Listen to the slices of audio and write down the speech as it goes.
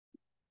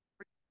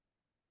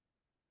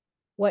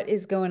What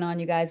is going on,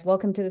 you guys?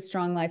 Welcome to the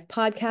Strong Life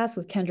podcast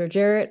with Kendra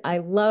Jarrett. I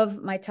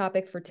love my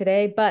topic for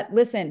today, but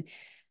listen,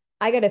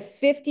 I got a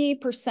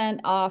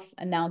 50% off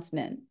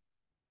announcement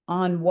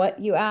on what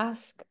you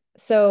ask.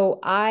 So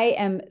I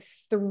am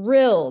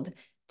thrilled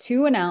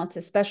to announce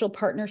a special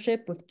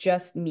partnership with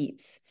Just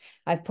Meats.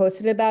 I've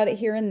posted about it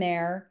here and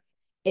there.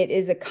 It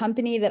is a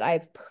company that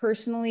I've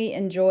personally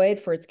enjoyed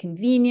for its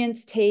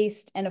convenience,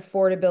 taste, and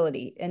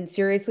affordability. And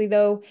seriously,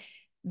 though,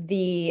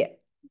 the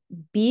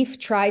beef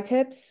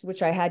tri-tips,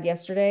 which I had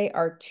yesterday,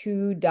 are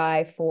to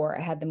die for. I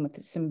had them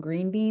with some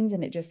green beans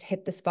and it just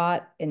hit the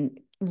spot and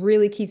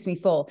really keeps me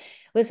full.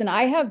 Listen,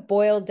 I have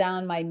boiled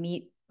down my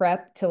meat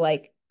prep to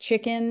like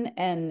chicken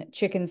and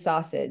chicken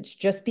sausage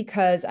just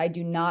because I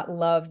do not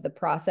love the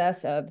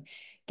process of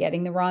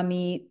getting the raw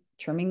meat,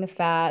 trimming the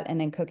fat,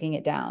 and then cooking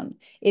it down.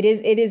 It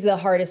is the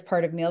hardest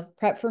part of meal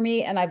prep for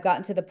me. And I've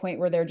gotten to the point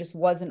where there just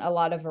wasn't a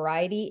lot of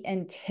variety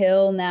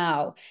until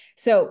now.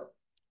 So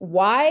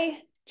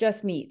why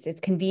Just Meats?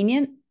 It's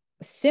convenient.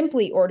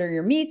 Simply order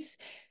your meats.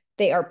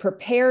 They are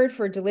prepared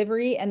for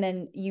delivery, and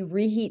then you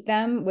reheat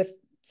them with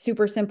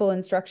super simple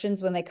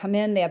instructions when they come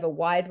in. They have a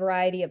wide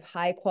variety of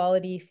high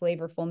quality,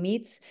 flavorful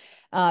meats,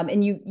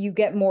 and you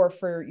get more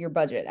for your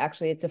budget.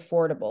 Actually, it's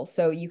affordable,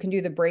 so you can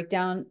do the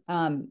breakdown,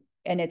 and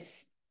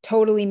it's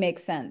totally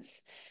makes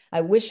sense. I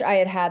wish I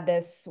had had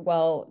this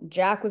while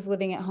Jack was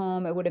living at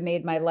home. It would have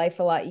made my life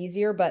a lot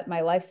easier, but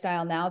my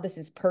lifestyle now, this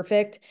is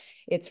perfect.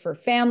 It's for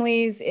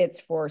families, it's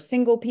for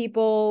single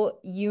people,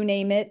 you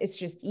name it. It's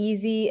just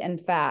easy and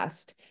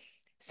fast.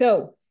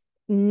 So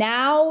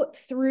now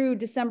through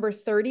December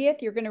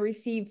 30th, you're going to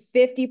receive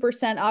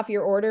 50% off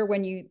your order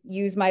when you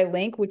use my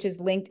link, which is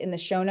linked in the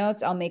show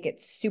notes. I'll make it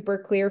super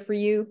clear for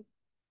you.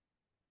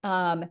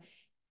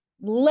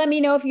 Let me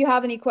know if you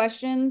have any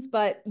questions,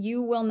 but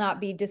you will not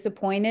be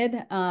disappointed.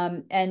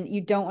 And you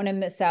don't want to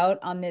miss out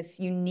on this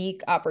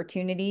unique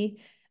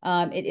opportunity.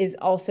 It is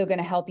also going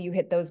to help you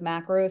hit those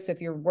macros. So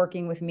if you're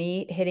working with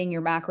me, hitting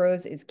your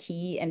macros is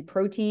key, and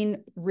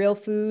protein, real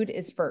food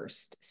is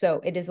first. So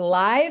it is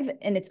live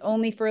and it's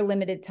only for a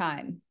limited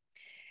time.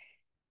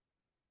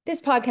 This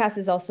podcast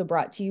is also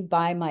brought to you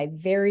by my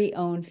very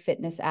own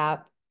fitness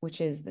app, which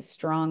is the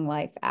Strong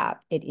Life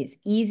app. It is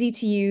easy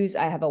to use.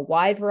 I have a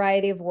wide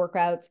variety of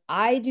workouts.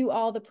 I do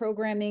all the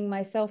programming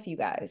myself, you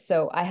guys.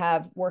 So I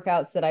have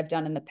workouts that I've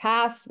done in the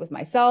past with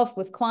myself,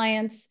 with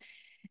clients,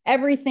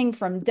 everything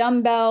from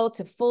dumbbell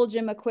to full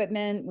gym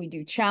equipment. We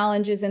do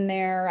challenges in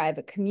there. I have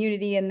a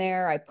community in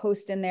there. I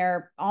post in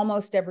there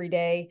almost every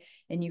day,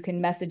 and you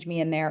can message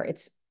me in there.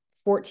 It's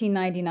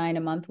 $14.99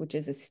 a month, which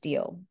is a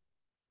steal.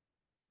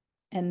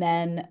 And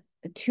then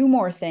two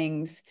more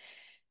things.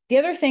 The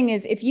other thing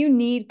is, if you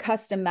need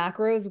custom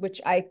macros, which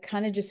I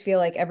kind of just feel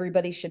like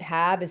everybody should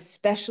have,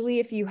 especially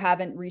if you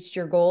haven't reached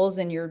your goals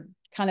and you're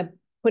kind of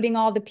putting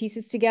all the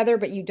pieces together,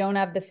 but you don't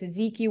have the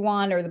physique you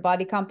want or the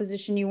body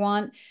composition you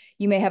want,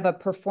 you may have a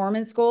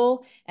performance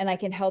goal, and I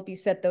can help you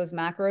set those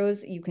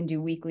macros. You can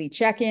do weekly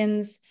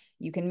check-ins.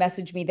 You can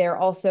message me there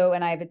also,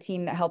 and I have a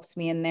team that helps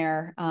me in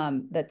there,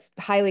 that's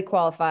highly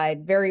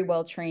qualified, very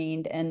well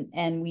trained,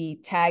 and we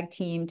tag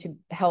team to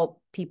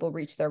help people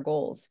reach their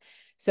goals.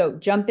 So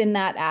jump in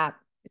that app.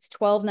 It's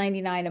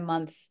 $12.99 a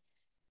month.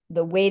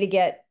 The way to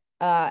get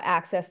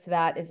access to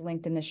that is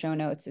linked in the show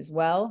notes as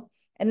well.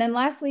 And then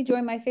lastly,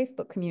 join my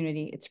Facebook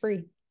community. It's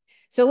free.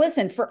 So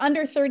listen, for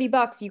under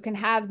 $30, you can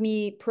have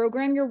me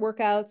program your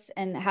workouts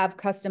and have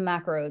custom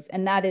macros.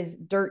 And that is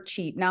dirt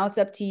cheap. Now it's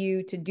up to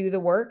you to do the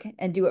work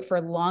and do it for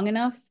long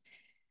enough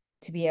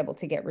to be able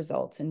to get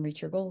results and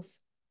reach your goals.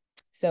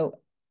 So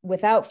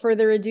without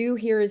further ado,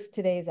 here is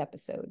today's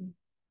episode.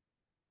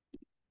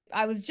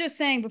 I was just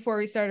saying before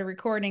we started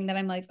recording that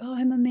I'm like, oh,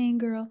 I'm a Maine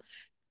girl.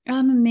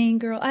 I'm a Maine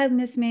girl. I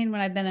miss Maine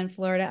when I've been in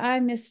Florida. I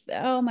miss,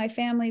 oh, my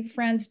family,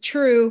 friends.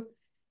 True.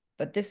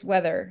 But this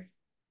weather,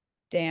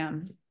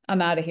 damn,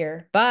 I'm out of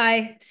here.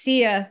 Bye.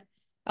 See ya.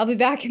 I'll be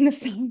back in the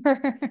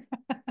summer.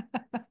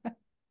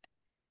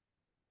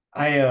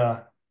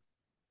 I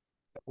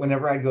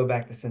Whenever I'd go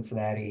back to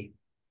Cincinnati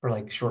for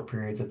like short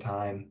periods of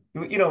time,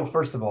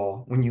 first of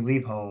all, when you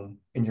leave home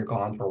and you're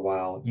gone for a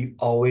while, you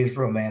always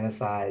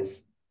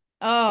romanticize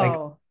like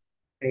Oh,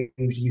 things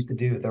you used to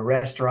do, the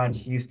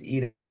restaurants you used to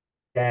eat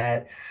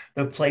at,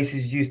 the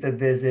places you used to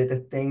visit, the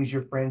things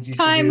your friends used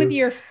to time with do.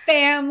 your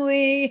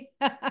family.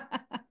 Oh,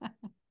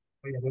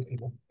 yeah, those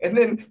people. And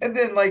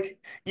then like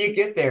you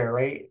get there,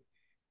 right?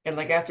 And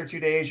like after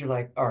 2 days, you're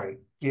like, all right,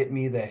 get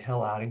me the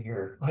hell out of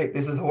here. Like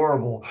this is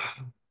horrible.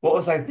 What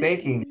was I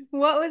thinking?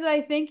 What was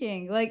I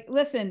thinking? Like,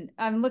 listen,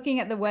 I'm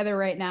looking at the weather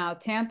right now.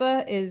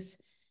 Tampa is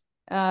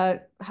high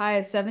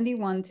of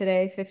 71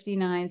 today,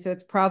 59. So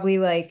it's probably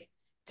like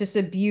just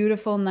a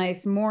beautiful,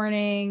 nice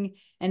morning.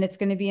 And it's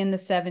going to be in the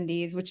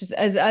 70s, which is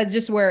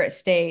just where it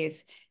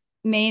stays.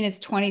 Maine is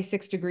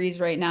 26 degrees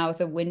right now with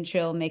a wind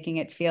chill, making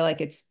it feel like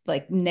it's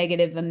like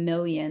negative a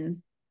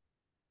million.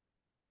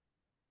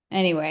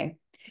 Anyway,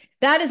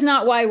 That is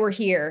not why we're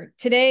here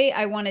today.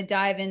 I want to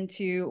dive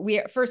into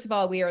first of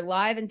all, we are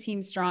live in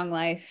Team Strong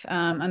Life.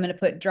 I'm going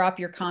to drop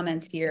your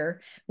comments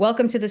here.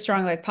 Welcome to the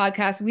Strong Life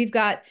podcast. We've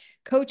got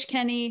Coach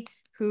Kenny,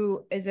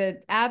 who is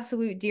an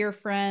absolute dear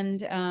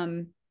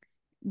friend,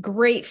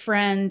 great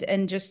friend,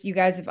 and just you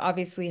guys have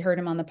obviously heard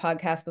him on the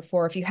podcast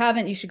before. If you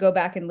haven't, you should go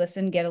back and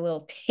listen, get a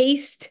little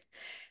taste.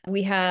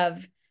 We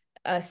have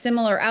a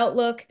similar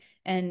outlook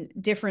and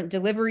different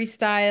delivery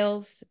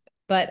styles,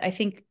 but I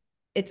think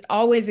it's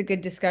always a good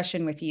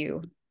discussion with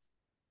you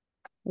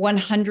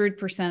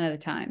 100% of the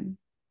time.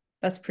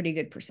 That's a pretty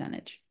good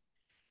percentage.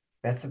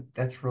 That's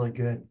really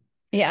good.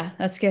 Yeah,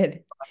 that's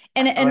good.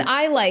 And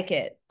I I like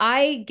it.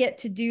 I get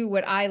to do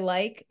what I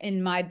like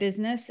in my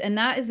business, and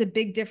that is a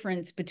big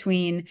difference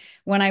between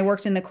when I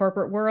worked in the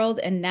corporate world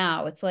and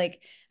now. It's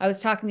like I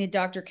was talking to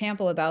Dr.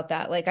 Campbell about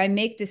that. Like I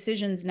make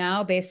decisions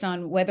now based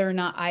on whether or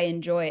not I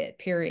enjoy it,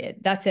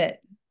 period. That's it.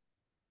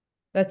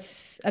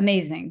 That's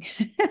amazing.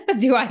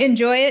 Do I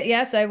enjoy it?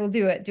 Yes, I will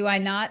do it. Do I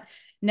not?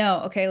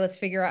 No. Okay, let's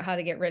figure out how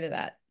to get rid of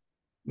that.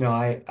 no,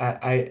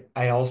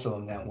 I also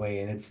am that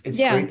way, and it's great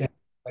Yeah. to have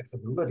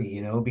flexibility,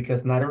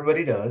 because not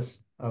everybody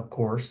does, of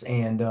course,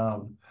 and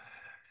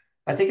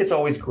I think it's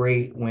always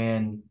great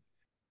when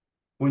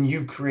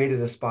you've created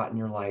a spot in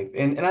your life.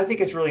 And I think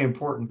it's really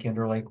important,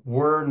 Kendra, like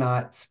we're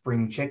not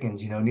spring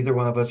chickens, neither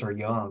one of us are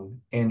young.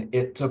 And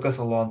it took us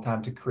a long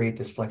time to create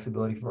this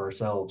flexibility for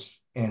ourselves.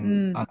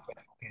 And I'm Mm.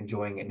 definitely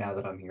enjoying it now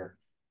that I'm here.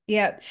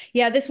 Yeah.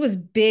 Yeah, this was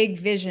big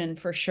vision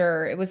for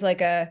sure. It was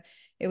like I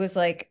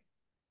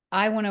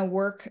want to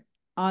work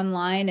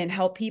online and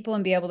help people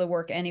and be able to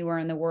work anywhere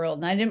in the world.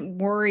 And I didn't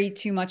worry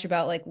too much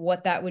about like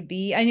what that would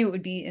be. I knew it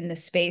would be in the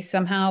space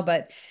somehow,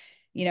 but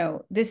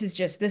this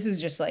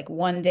was just like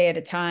one day at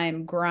a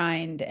time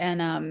grind.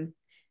 And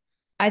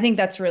I think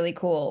that's really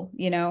cool.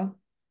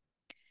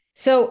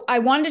 So I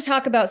wanted to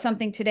talk about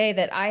something today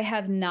that I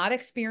have not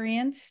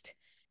experienced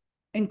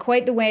in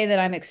quite the way that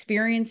I'm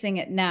experiencing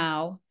it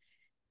now.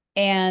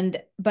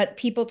 But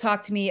people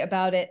talk to me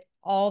about it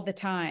all the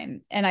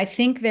time. And I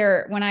think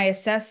when I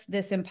assess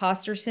this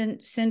imposter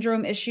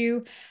syndrome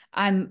issue,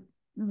 I'm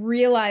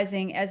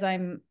realizing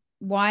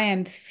why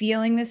I'm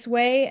feeling this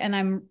way. And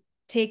I'm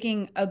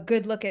taking a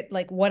good look at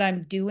like what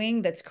I'm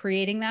doing that's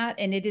creating that.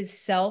 And it is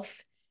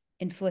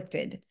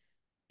self-inflicted.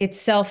 It's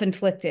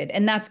self-inflicted,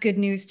 and that's good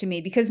news to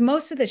me because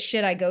most of the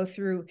shit I go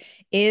through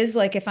is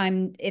like if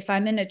I'm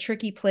in a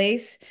tricky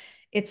place,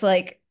 it's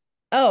like,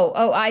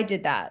 oh, I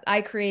did that.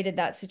 I created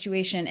that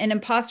situation. And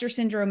imposter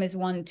syndrome is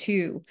one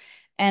too.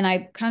 And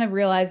I kind of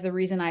realized the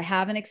reason I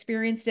haven't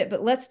experienced it,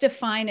 but let's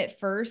define it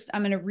first.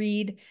 I'm going to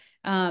read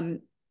um,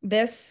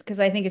 this because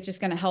I think it's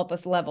just going to help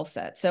us level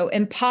set. So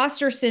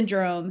imposter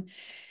syndrome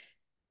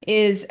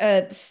is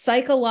a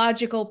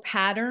psychological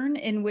pattern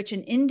in which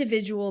an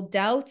individual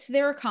doubts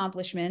their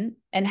accomplishment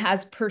and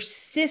has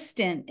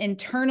persistent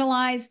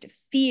internalized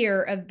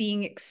fear of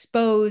being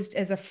exposed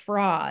as a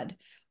fraud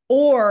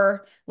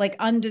or like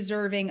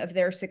undeserving of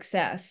their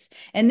success.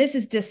 And this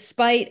is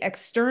despite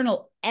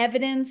external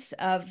evidence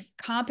of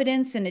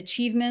competence and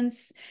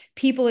achievements.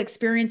 People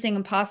experiencing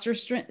imposter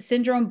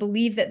syndrome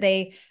believe that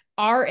they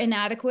are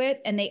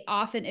inadequate, and they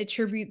often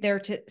attribute their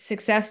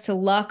success to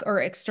luck or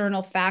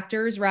external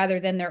factors rather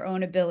than their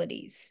own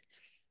abilities.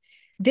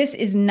 This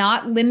is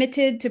not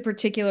limited to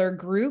particular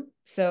group.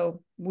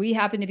 So we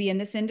happen to be in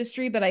this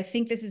industry, but I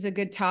think this is a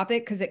good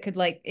topic because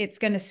it's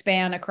going to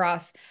span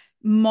across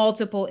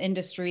multiple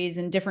industries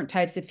and different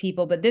types of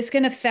people, but this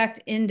can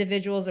affect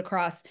individuals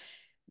across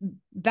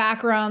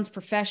backgrounds,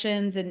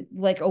 professions, and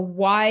like a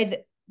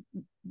wide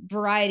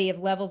variety of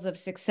levels of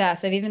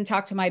success. I've even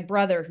talked to my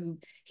brother who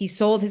he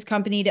sold his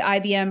company to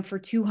IBM for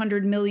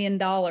 $200 million.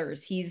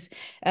 He's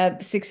a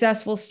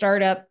successful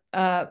startup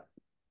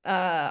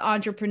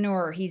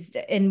entrepreneur.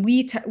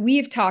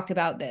 We've talked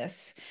about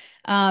this.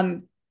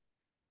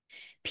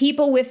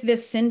 People with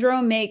this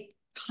syndrome may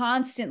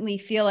constantly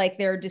feel like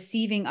they're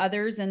deceiving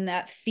others and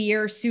that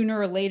fear sooner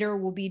or later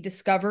will be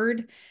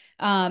discovered.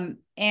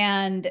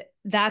 And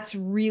that's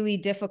really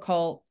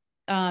difficult.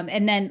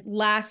 And then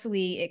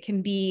lastly,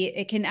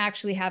 it can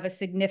actually have a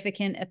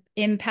significant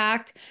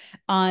impact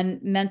on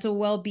mental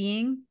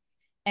well-being,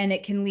 and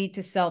it can lead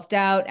to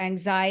self-doubt,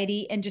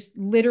 anxiety, and just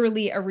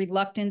literally a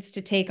reluctance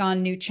to take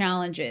on new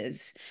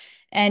challenges.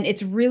 And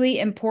it's really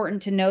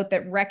important to note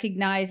that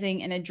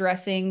recognizing and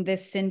addressing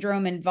this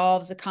syndrome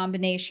involves a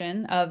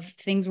combination of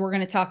things we're going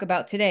to talk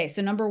about today.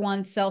 So number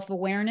one,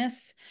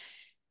 self-awareness,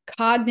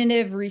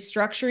 cognitive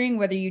restructuring,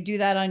 whether you do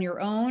that on your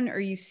own or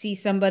you see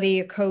somebody,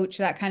 a coach,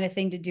 that kind of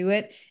thing to do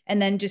it,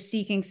 and then just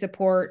seeking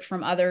support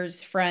from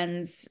others,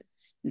 friends,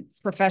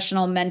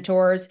 professional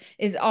mentors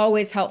is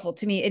always helpful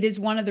to me. It is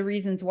one of the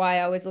reasons why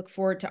I always look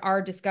forward to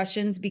our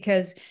discussions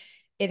because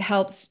it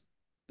helps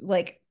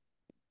like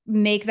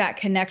make that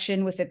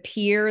connection with a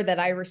peer that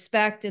I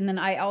respect, and then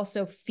I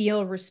also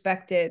feel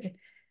respected.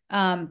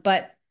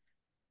 But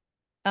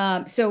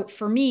so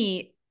for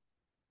me,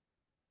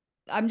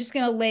 I'm just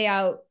going to lay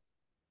out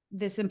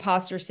this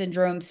imposter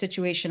syndrome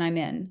situation I'm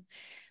in.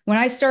 When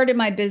I started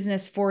my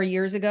business 4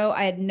 years ago,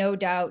 I had no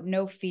doubt,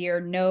 no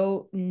fear,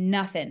 no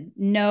nothing,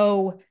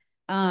 no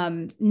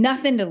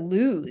nothing to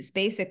lose,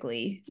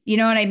 basically. You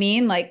know what I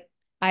mean? Like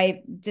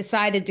I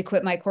decided to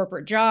quit my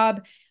corporate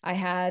job. I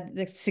had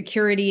the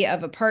security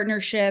of a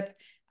partnership.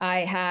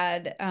 I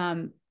had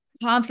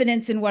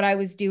confidence in what I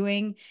was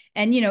doing.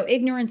 And, you know,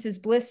 ignorance is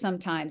bliss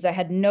sometimes. I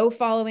had no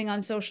following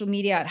on social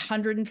media. I had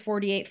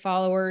 148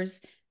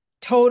 followers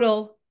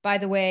total, by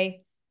the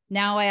way.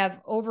 Now I have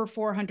over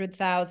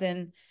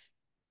 400,000.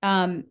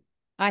 um,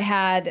 I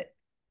had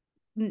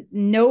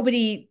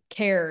nobody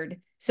cared,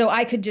 so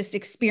I could just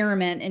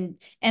experiment,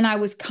 and I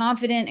was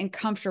confident and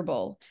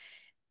comfortable.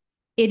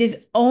 It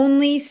is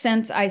only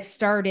since I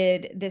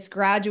started this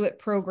graduate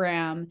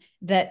program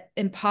that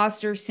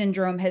imposter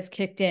syndrome has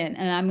kicked in,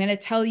 and I'm going to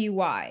tell you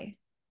why.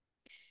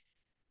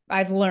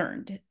 I've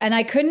learned. And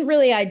I couldn't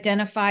really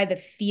identify the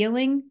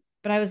feeling,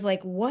 but I was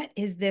like, what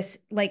is this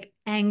like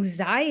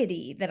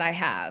anxiety that I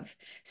have?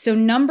 So,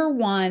 number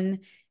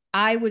one,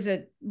 I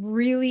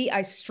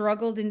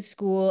struggled in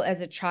school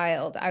as a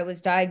child. I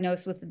was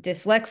diagnosed with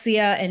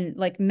dyslexia and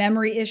like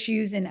memory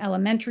issues in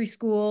elementary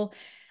school.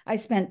 I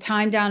spent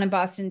time down in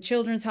Boston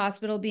Children's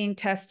Hospital being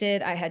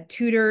tested. I had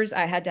tutors.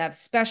 I had to have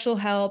special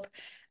help.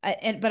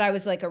 But I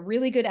was like a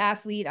really good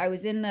athlete. I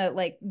was in the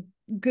like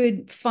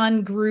good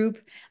fun group.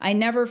 I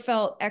never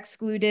felt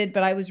excluded,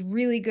 but I was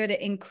really good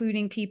at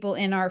including people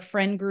in our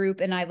friend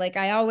group. And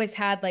I always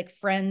had like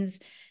friends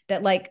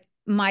that like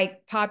my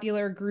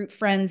popular group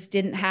friends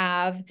didn't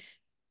have.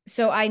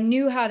 So I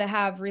knew how to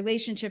have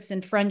relationships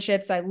and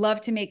friendships. I love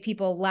to make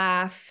people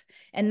laugh.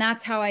 And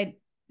that's how I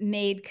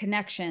made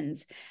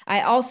connections.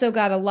 I also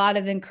got a lot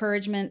of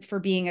encouragement for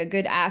being a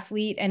good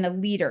athlete and a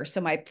leader.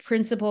 So my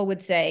principal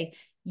would say,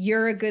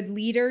 you're a good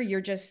leader.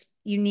 You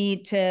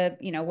need to,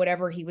 you know,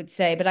 whatever he would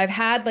say. But I've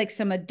had like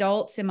some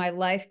adults in my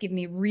life give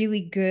me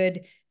really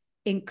good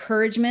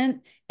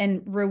encouragement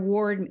and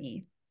reward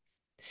me.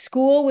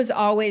 School was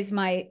always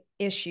my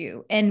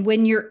issue. And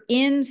when you're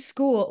in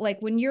school,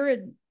 like when you're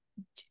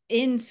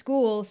in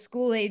school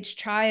age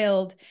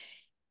child,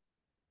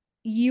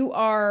 you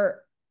are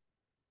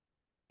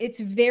it's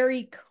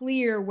very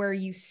clear where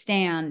you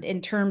stand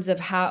in terms of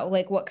how,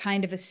 like, what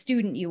kind of a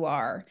student you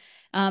are.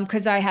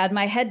 Because I had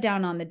my head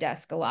down on the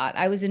desk a lot.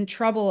 I was in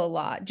trouble a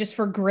lot just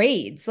for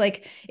grades.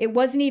 Like, it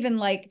wasn't even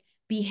like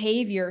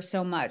behavior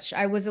so much.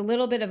 I was a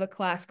little bit of a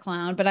class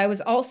clown, but I was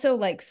also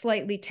like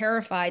slightly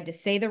terrified to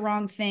say the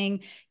wrong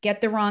thing,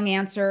 get the wrong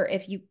answer.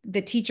 If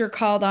the teacher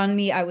called on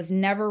me, I was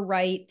never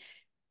right.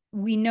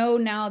 We know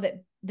now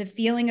that the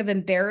feeling of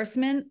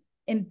embarrassment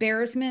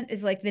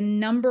is like the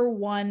number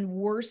one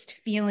worst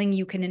feeling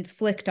you can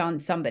inflict on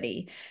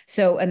somebody.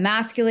 So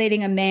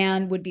emasculating a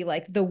man would be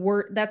like the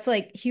word. That's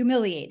like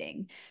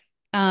humiliating.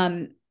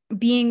 um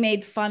Being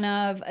made fun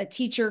of, a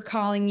teacher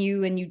calling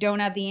you and you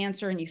don't have the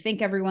answer and you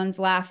think everyone's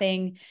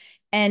laughing.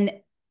 And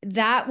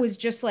that was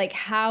just like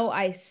how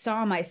I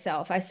saw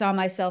myself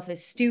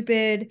as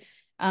stupid.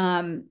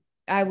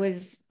 I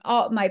was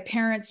all My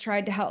parents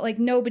tried to help, like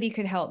nobody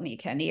could help me,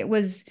 Kenny.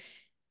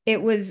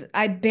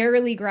 I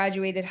barely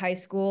graduated high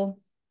school.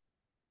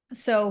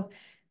 So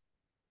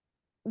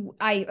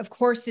I, of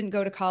course, didn't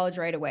go to college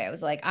right away. I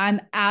was like,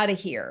 I'm out of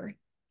here.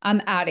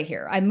 I'm out of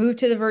here. I moved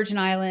to the Virgin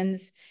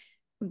Islands,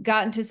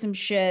 got into some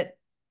shit.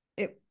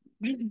 It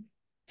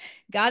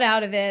got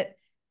out of it.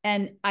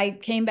 And I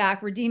came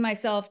back, redeemed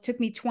myself. Took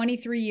me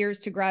 23 years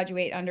to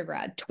graduate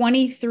undergrad,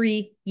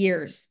 23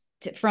 years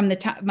from the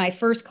time my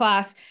first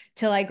class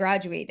till I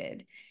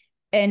graduated.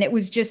 And it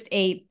was just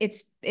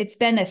it's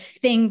been a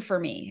thing for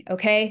me.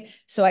 Okay.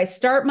 So I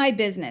start my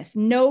business,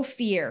 no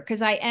fear,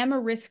 because I am a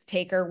risk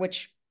taker,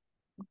 which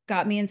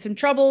got me in some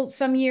trouble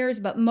some years,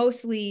 but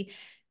mostly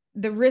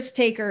the risk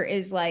taker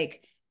is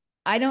like,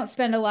 I don't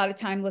spend a lot of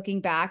time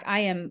looking back. I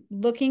am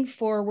looking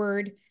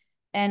forward,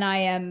 and I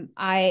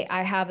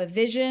have a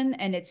vision,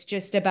 and it's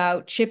just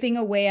about chipping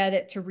away at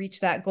it to reach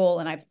that goal.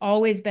 And I've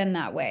always been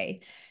that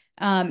way.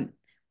 Um,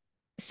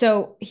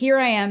 so here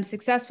I am,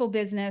 successful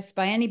business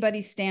by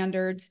anybody's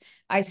standards.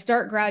 I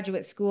start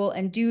graduate school,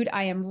 and dude,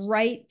 I am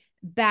right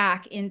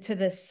back into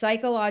the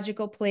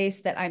psychological place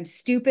that I'm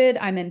stupid,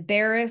 I'm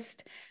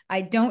embarrassed,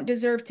 I don't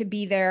deserve to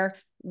be there.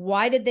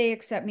 Why did they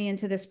accept me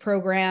into this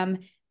program?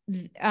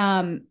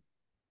 Um,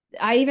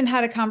 I even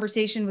had a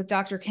conversation with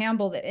Dr.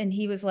 Campbell and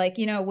he was like,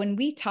 you know, when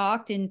we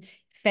talked in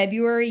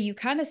February, you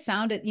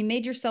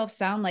made yourself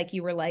sound like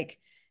you were like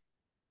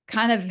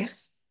kind of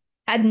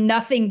had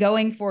nothing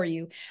going for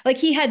you. Like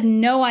he had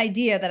no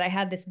idea that I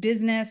had this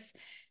business.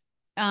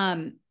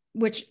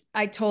 Which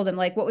I told him,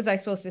 like, what was I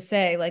supposed to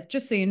say? Like,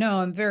 just so you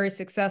know, I'm very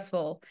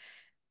successful.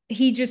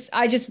 He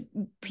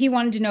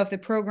wanted to know if the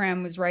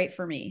program was right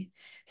for me.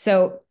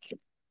 So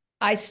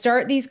I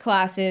start these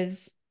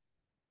classes,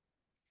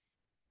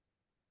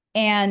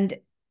 and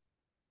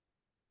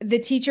the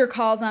teacher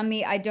calls on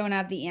me. I don't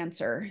have the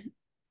answer.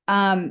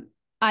 Um,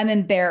 I'm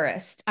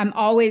embarrassed. I'm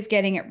always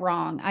getting it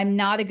wrong. I'm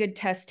not a good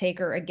test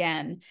taker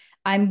again.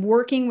 I'm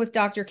working with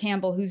Dr.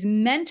 Campbell, who's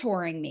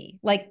mentoring me,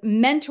 like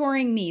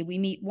mentoring me. We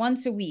meet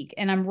once a week,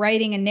 and I'm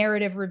writing a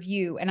narrative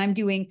review, and I'm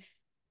doing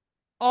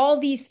all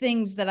these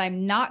things that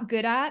I'm not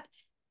good at,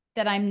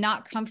 that I'm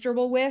not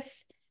comfortable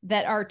with,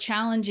 that are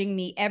challenging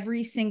me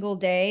every single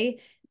day.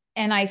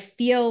 And I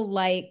feel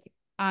like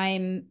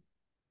I'm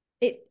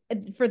it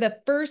for the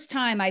first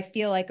time, I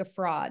feel like a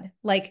fraud.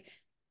 Like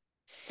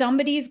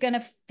somebody's going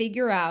to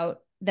figure out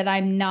that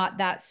I'm not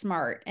that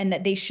smart and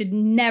that they should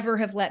never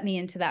have let me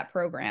into that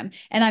program.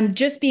 And I'm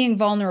just being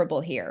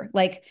vulnerable here.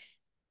 Like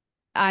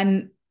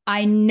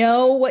I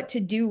know what to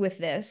do with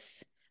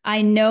this.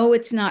 I know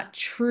it's not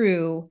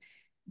true,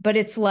 but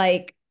it's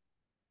like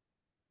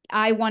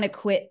I want to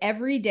quit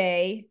every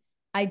day.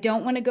 I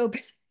don't want to go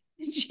back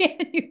to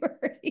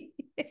January.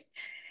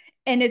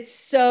 And it's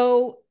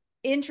so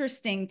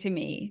interesting to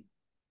me.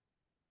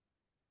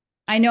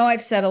 I know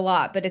I've said a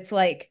lot, but it's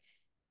like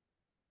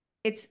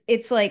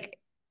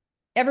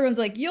everyone's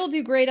like, you'll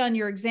do great on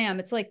your exam.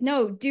 It's like,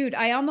 no, dude,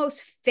 I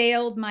almost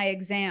failed my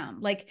exam.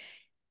 Like,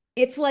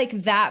 it's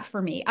like that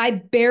for me. I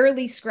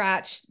barely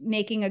scratched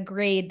making a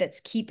grade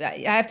I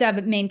have to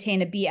have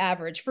maintain a B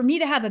average. For me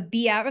to have a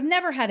B average, I've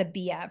never had a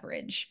B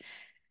average.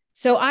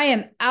 So I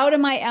am out of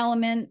my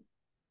element.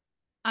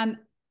 I'm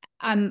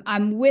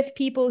I'm with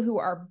people who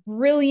are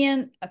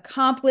brilliant,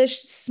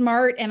 accomplished,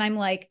 smart, and I'm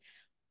like,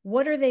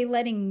 what are they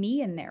letting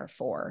me in there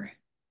for?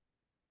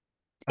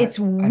 I, It's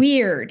I,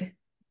 weird.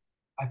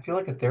 I feel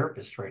like a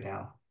therapist right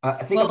now.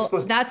 I think I'm Well,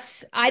 supposed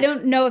to, I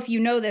don't know if you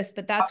know this,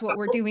 but that's what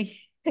we're doing.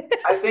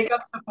 I think I'm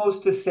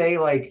supposed to say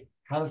like,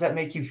 how does that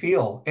make you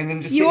feel? And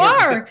then just You sit here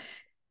are.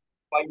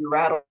 while you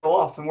rattle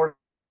off some more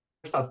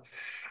stuff.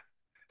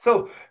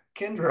 So,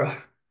 Kendra,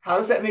 how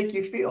does that make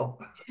you feel?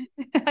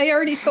 I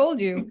already told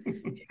you.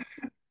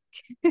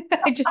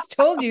 I just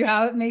told you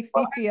how it makes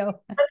Well, me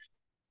feel. let's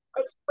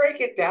let's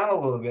break it down a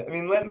little bit. I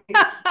mean, let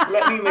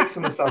me make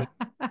some assumptions.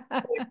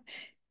 Let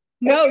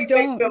No, me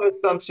make some don't.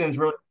 assumptions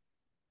really.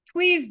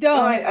 Please No,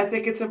 don't. I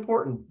think it's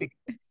important.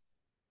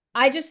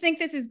 I just think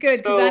this is good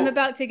because I'm So,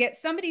 about to get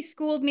somebody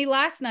schooled me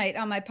last night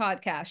on my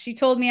podcast. She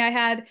told me I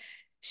had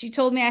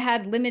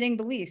limiting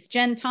beliefs.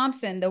 Jen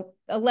Thompson, the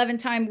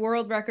 11-time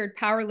world record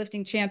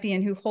powerlifting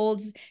champion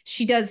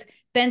she does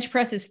bench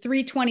presses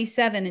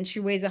 327 and she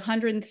weighs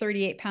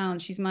 138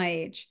 pounds. She's my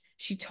age.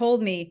 She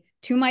told me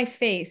to my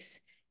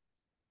face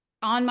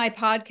on my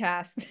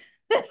podcast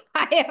that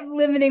I have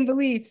limiting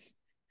beliefs.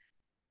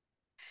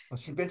 well,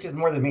 she benches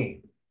more than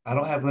me. I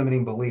don't have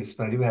limiting beliefs,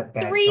 but I do have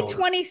bad shoulder.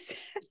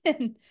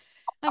 327.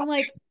 I'm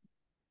like,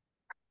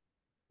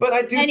 But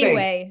I do think,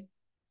 anyway,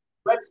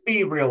 let's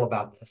be real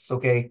about this,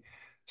 okay?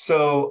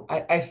 So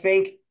I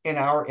think in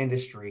our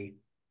industry,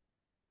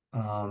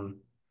 um,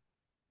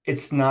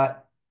 it's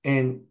not,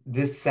 and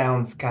this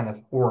sounds kind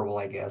of horrible,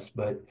 I guess,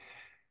 but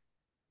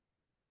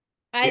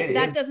it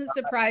that is, doesn't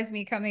surprise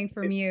me coming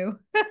from it, you.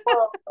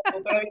 well,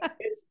 but I mean,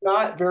 it's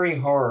not very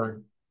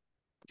hard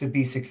to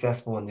be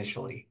successful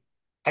initially.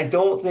 I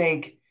don't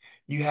think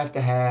you have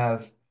to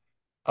have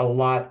a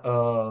lot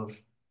of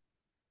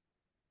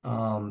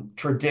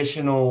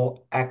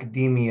traditional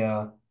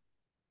academia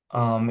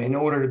in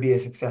order to be a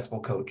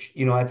successful coach.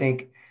 You know, I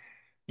think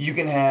you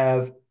can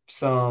have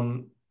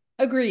some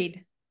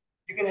Agreed.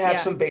 you can have Yeah.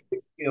 some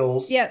basic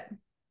skills, Yep.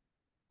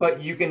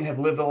 but you can have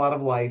lived a lot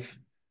of life,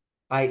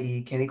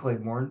 i.e., Kenny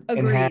Clayborn,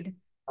 and have Agreed.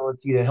 the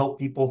ability to help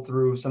people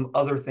through some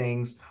other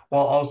things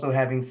while also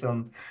having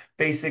some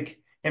basic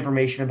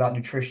information about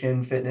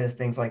nutrition, fitness,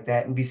 things like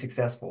that, and be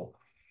successful.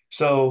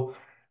 So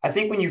I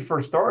think when you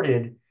first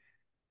started,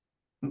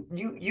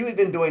 you had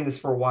been doing this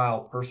for a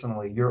while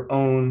personally, your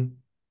own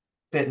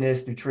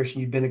fitness,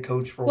 nutrition. You've been a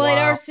coach for a Well, I'd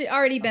while.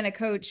 already been a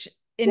coach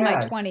in my Yeah,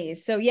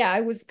 20s. So yeah,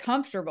 I was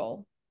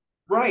comfortable.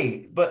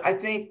 right. But I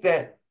think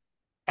that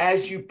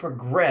as you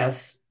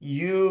progress,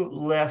 you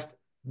left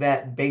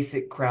that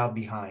basic crowd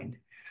behind.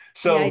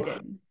 Yeah, I So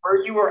did.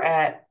 where you were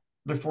at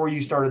before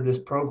you started this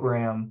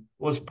program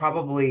was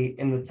probably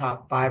in the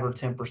top 5 or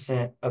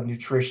 10% of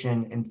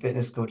nutrition and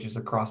fitness coaches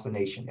across the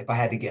nation, if I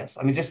had to guess.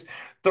 I mean, just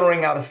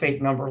throwing out a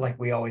fake number like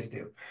we always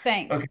do.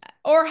 Thanks. Okay.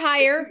 Or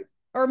higher,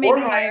 or Or maybe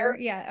higher. higher.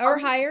 Yeah, or I'm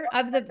just, higher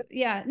of the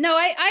yeah. No,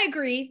 I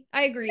agree.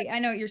 I agree. I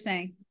know what you're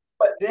saying.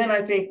 but then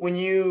I think when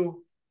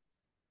you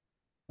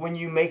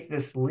make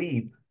this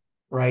leap,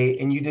 right,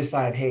 and you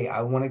decide, hey,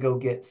 I want to go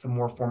get some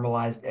more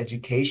formalized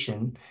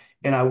education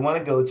and I want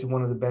to go to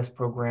one of the best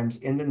programs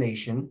in the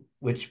nation,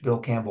 which Bill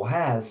Campbell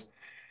has,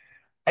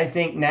 I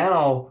think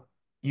now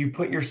you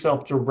put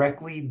yourself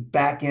directly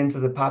back into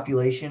the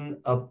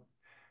population of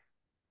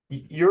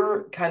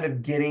you're kind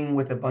of getting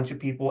with a bunch of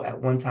people at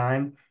one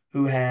time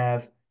who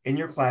have in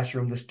your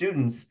classroom, the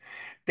students,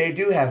 they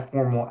do have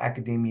formal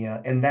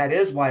academia, and that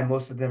is why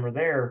most of them are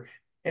there.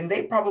 And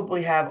they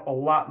probably have a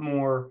lot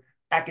more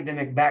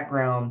academic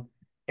background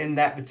in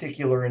that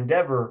particular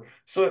endeavor.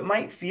 So it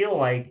might feel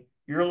like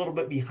you're a little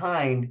bit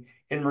behind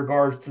in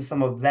regards to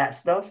some of that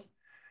stuff.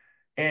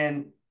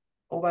 And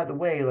oh, by the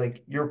way,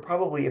 like you're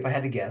probably, if I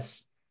had to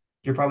guess,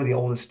 You're probably the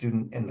oldest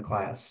student in the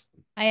class.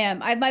 I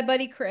am. I have my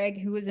buddy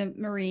Craig, who is a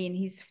Marine.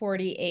 He's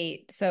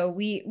 48. So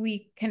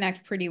we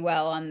connect pretty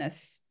well on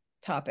this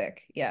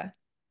topic. Yeah.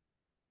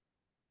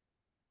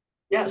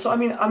 Yeah, so I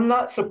mean, I'm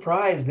not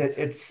surprised that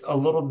it's a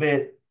little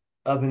bit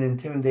of an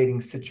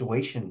intimidating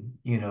situation,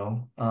 you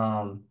know.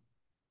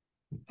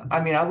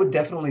 I mean, I would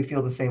definitely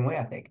feel the same way,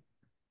 I think.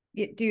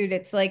 Dude,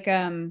 it's like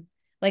I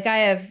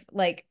have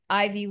like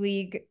Ivy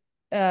League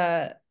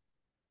uh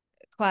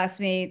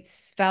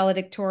classmates,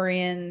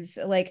 valedictorians,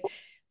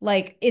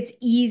 like it's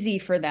easy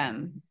for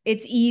them.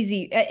 It's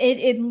easy.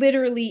 It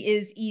literally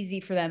is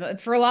easy for them.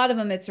 For a lot of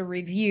them, it's a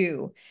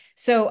review.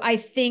 So I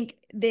think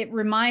that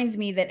reminds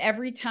me that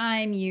every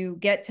time you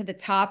get to the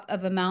top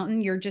of a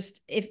mountain, you're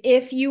just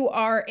if you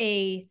are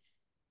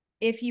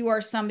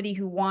somebody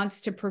who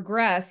wants to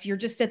progress, you're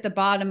just at the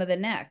bottom of the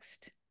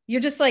next. You're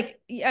just like,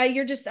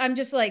 I'm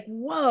just like,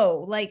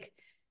 whoa, like,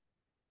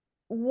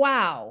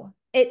 wow.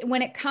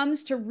 When it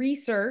comes to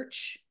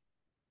research,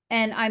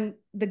 and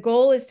the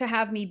goal is to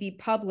have me be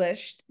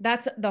published.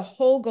 That's the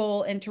whole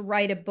goal, and to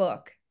write a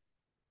book.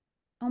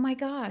 Oh my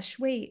gosh,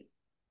 wait,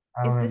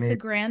 I don't is know, this a maybe.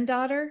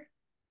 granddaughter?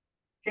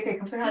 Okay,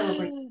 come say hi real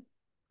quick. Oh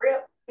Hurry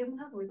up.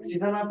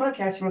 She's on our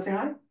podcast. You want to say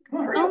hi? Come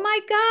on, hurry up. my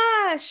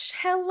gosh,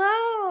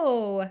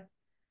 hello.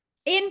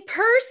 In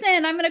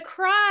person, I'm gonna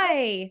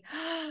cry.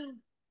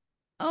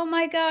 Oh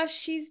my gosh,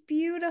 she's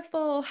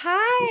beautiful.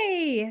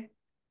 Hi.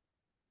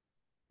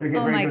 They're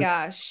getting Oh ready my for the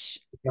gosh,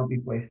 jumpy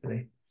place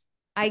today.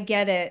 I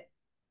get it.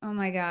 Oh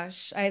my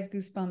gosh, I have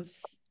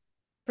goosebumps.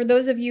 For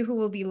those of you who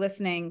will be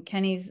listening,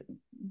 Kenny's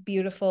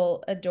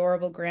beautiful,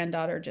 adorable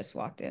granddaughter just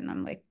walked in.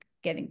 I'm like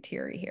getting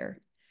teary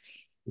here.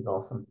 She's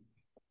awesome.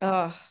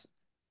 Oh,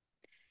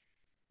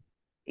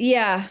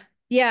 yeah.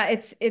 Yeah,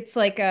 it's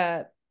like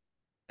a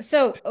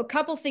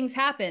couple things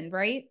happened,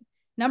 right?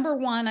 Number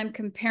one, I'm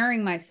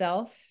comparing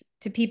myself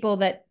to people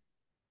that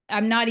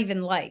I'm not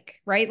even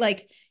like, right?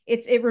 Like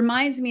it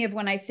reminds me of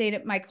when I say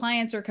that my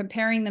clients are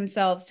comparing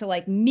themselves to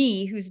like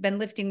me, who's been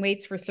lifting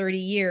weights for 30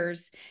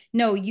 years.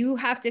 No, you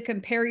have to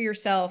compare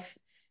yourself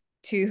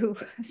to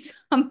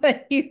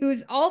somebody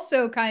who's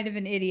also kind of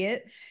an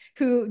idiot,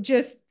 who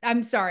just,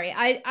 I'm sorry,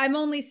 I'm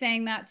only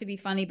saying that to be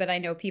funny, but I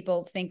know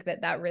people think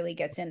that that really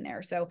gets in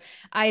there. So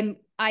I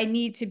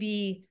need to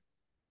be,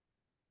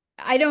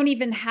 I don't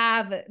even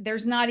have,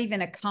 there's not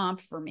even a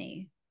comp for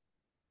me,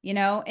 you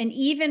know. And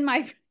even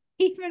my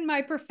even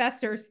my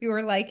professors who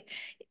are like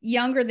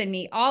younger than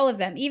me, all of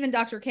them, even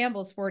Dr.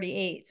 Campbell's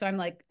 48, so I'm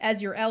like,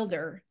 as your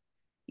elder,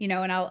 you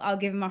know. And I'll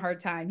give him a hard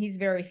time. He's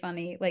very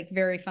funny, like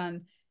very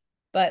fun.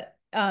 But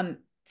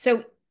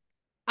so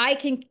I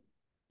can,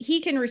 he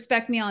can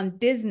respect me on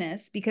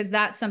business because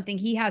that's something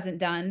he hasn't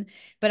done.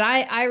 But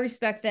I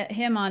respect that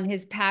him on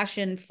his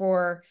passion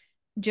for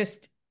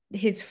just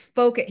his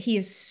focus. He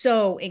is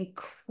so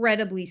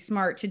incredibly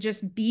smart. To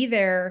just be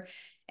there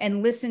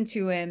and listen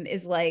to him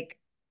is like,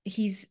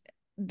 he's,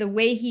 the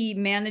way he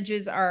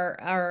manages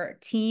our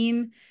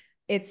team,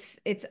 it's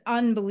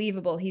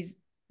unbelievable. He's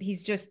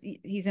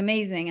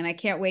amazing, and I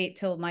can't wait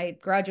till my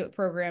graduate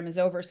program is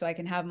over so I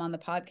can have him on the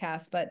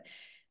podcast. But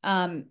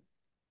um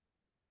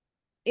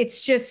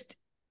it's just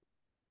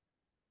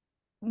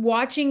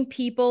watching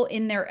people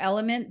in their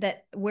element,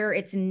 that where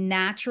it's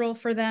natural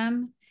for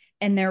them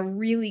and they're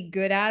really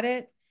good at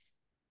it.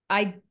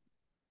 I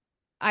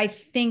i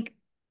think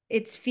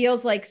it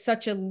feels like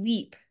such a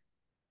leap,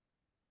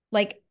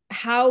 like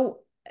how,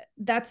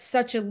 that's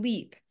such a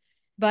leap.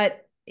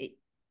 But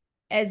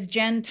as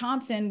Jen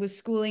Thompson was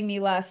schooling me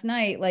last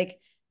night, like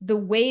the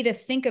way to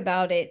think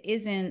about it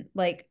isn't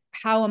like,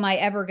 how am I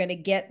ever going to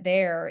get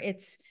there?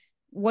 It's,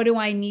 what do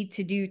I need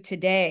to do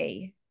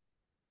today?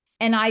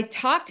 And I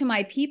talk to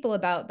my people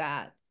about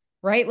that,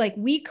 right? Like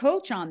we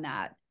coach on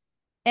that.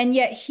 And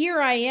yet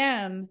here I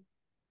am,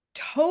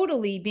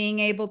 totally being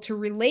able to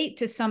relate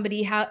to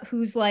somebody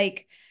who's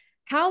like,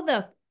 how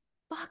the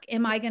fuck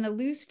am I going to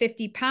lose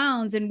 50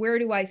 pounds, and where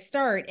do I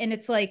start? And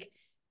it's like,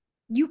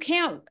 you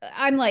can't,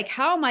 I'm like,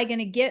 how am I going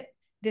to get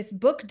this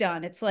book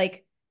done? It's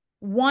like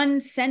one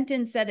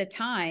sentence at a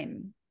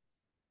time,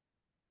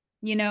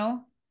 you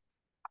know?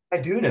 I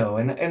do know,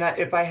 and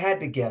if I had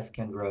to guess,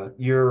 Kendra,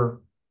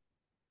 you're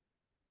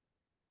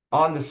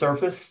on the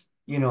surface,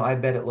 I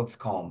bet it looks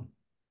calm.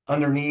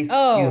 Underneath,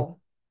 Oh,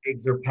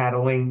 pigs are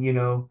paddling,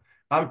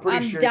 I'm pretty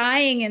I'm sure,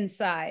 dying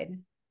inside,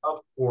 of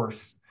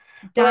course.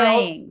 But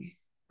dying.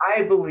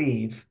 I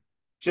believe,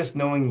 just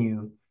knowing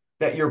you,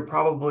 that you're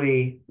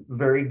probably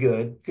very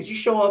good because you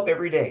show up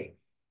every day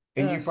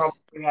and you Ugh.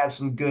 probably have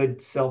some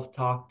good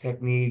self-talk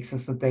techniques and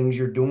some things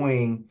you're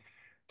doing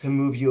to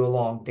move you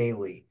along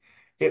daily.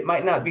 It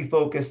might not be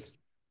focused,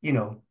 you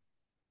know,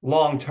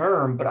 long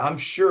term, but I'm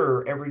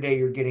sure every day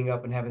you're getting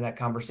up and having that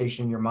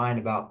conversation in your mind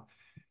about,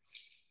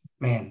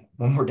 man,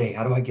 one more day.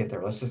 How do I get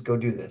there? Let's just go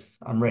do this.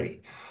 I'm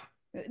ready.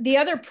 The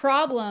other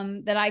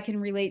problem that I can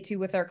relate to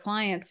with our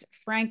clients,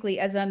 frankly,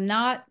 as I'm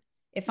not,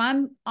 if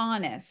I'm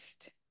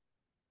honest,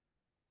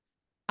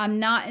 I'm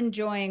not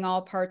enjoying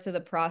all parts of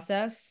the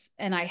process,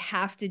 and I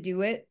have to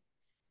do it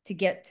to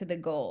get to the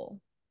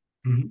goal.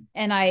 Mhm.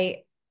 And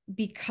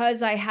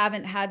because I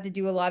haven't had to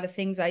do a lot of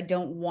things I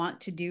don't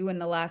want to do in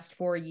the last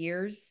 4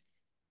 years,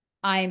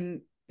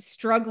 I'm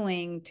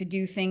struggling to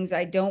do things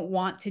I don't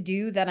want to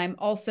do that I'm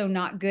also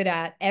not good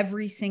at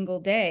every single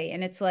day.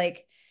 And it's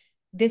like,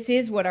 this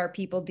is what our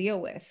people deal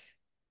with.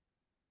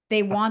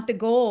 They want the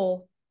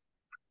goal,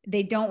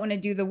 they don't want to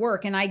do the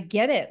work. And I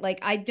get it. Like,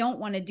 I don't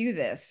want to do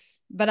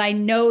this, but I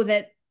know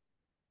that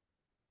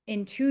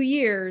in 2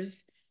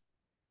 years,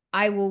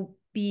 I will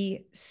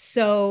be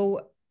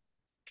so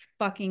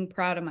fucking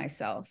proud of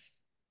myself.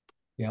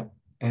 Yep.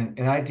 And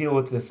I deal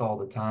with this all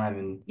the time.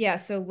 And Yeah.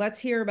 So let's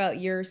hear about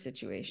your well,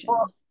 situation.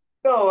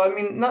 no, I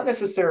mean, not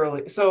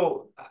necessarily.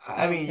 So,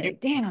 I mean, Okay.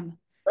 Damn.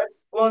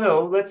 no,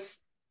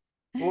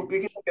 well, we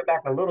can take it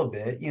back a little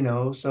bit,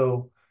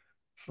 So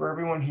for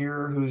everyone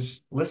here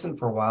who's listened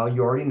for a while,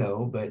 you already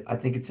know, but I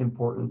think it's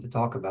important to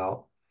talk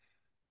about.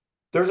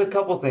 There's a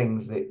couple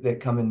things that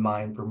come in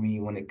mind for me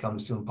when it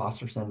comes to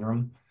imposter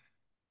syndrome.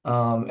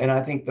 And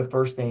I think the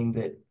first thing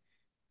that,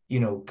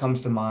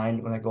 comes to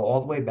mind when I go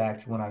all the way back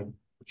to when I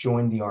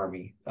joined the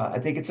Army, I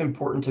think it's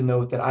important to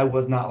note that I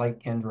was not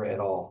like Kendra at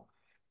all.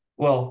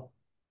 Well,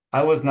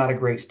 I was not a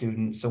great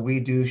student, so we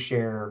do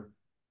share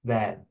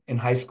that. In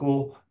high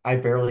school, I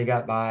barely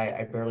got by,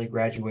 I barely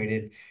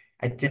graduated.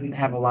 I didn't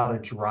have a lot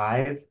of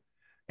drive,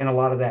 and a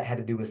lot of that had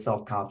to do with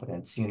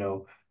self-confidence.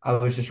 I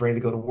was just ready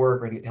to go to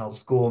work, ready to get hell to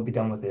school and be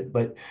done with it.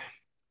 But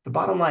the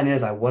bottom line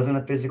is I wasn't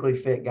a physically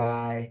fit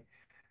guy.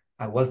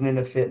 I wasn't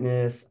into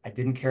fitness. I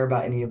didn't care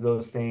about any of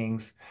those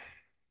things.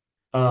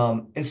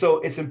 And so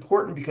it's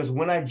important because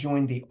when I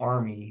joined the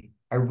Army,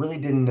 I really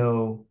didn't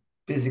know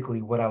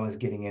physically what I was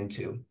getting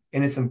into.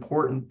 And it's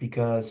important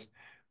because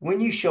when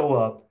you show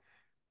up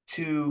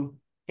to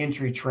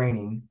entry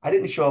training, I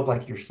didn't show up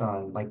like your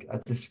son, like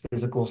this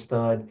physical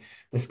stud,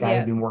 this guy who'd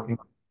Yeah. been working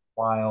for a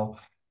while.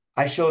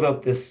 I showed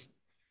up this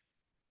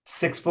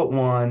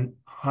 6'1",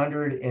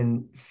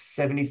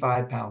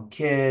 175-pound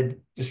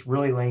kid, just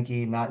really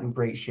lanky, not in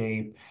great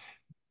shape.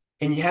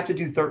 And you have to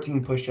do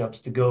 13 push-ups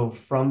to go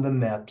from the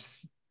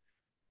MEPS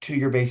to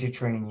your basic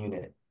training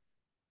unit.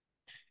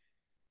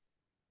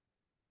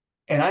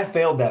 And I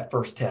failed that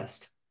first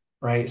test,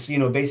 right?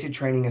 So, basic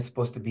training is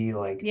supposed to be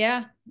like,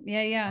 Yeah.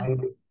 Yeah. Yeah.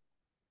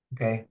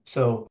 okay.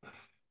 So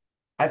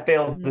I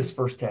failed this Mm.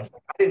 first test.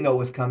 I didn't know it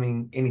was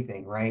coming,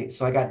 anything, right?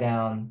 So I got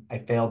down, I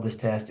failed this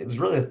test. It was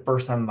really the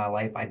first time in my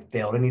life I'd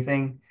failed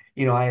anything.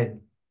 I had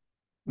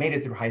made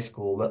it through high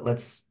school, but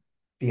let's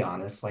be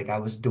honest, like I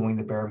was doing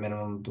the bare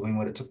minimum, doing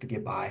what it took to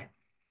get by.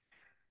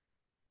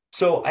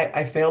 So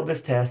I failed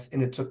this test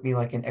and it took me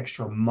like an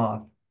extra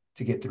month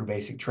to get through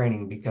basic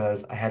training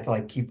because I had to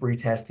like keep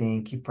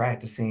retesting, keep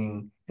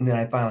practicing, and then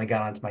I finally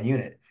got onto my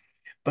unit.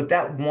 But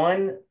that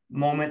one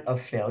moment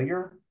of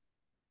failure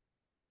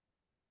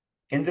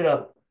ended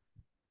up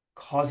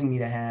causing me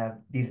to have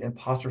these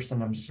imposter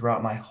syndromes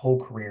throughout my whole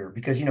career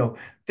because,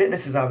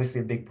 fitness is obviously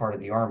a big part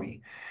of the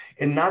Army.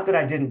 And not that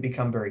I didn't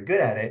become very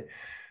good at it,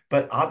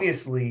 but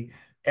obviously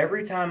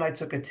every time I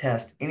took a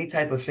test, any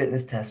type of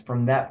fitness test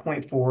from that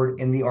point forward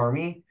in the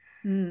Army,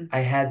 Mm. I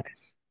had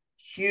this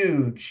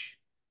huge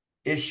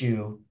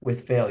issue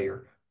with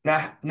failure.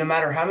 Now, no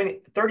matter how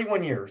many,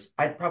 31 years,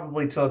 I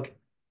probably took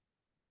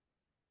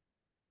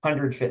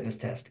 100 fitness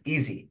tests,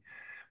 easy.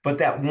 But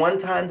that one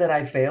time that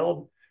I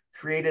failed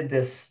created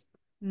this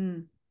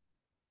Mm.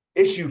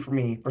 issue for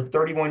me for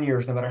 31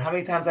 years. No matter how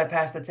many times I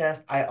passed the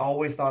test, I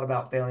always thought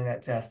about failing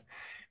that test.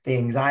 The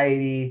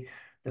anxiety,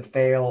 the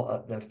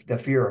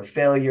fear of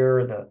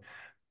failure, the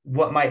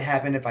what might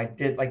happen if I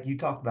did, like you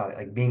talked about it,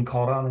 like being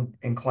called on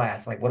in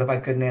class. Like, what if I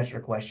couldn't answer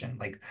a question?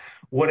 Like,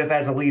 what if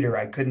as a leader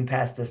I couldn't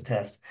pass this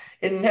test?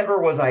 And never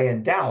was I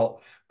in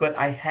doubt, but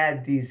I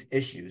had these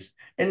issues.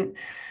 And,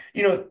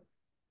 you know,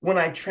 when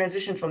I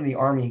transitioned from the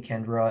Army,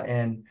 Kendra,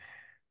 and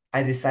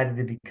I decided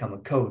to become a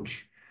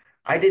coach,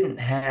 I didn't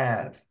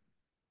have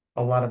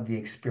a lot of the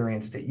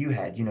experience that you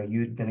had.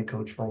 You'd been a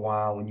coach for a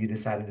while when you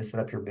decided to set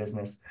up your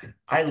business.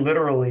 I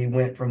literally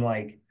went from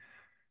like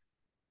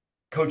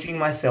coaching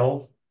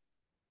myself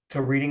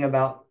to reading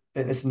about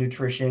fitness and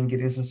nutrition,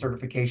 getting some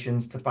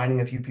certifications, to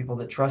finding a few people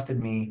that trusted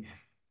me,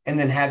 and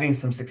then having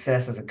some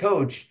success as a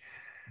coach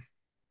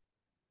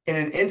in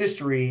an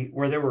industry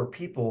where there were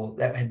people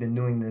that had been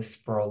doing this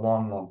for a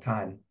long, long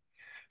time.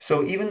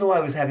 So even though I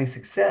was having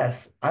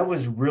success, I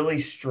was really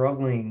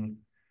struggling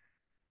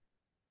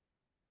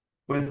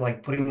with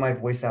like putting my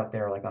voice out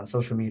there, like on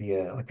social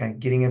media, like kind of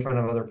getting in front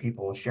of other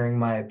people, sharing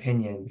my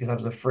opinion, because I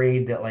was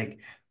afraid that like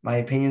my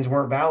opinions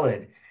weren't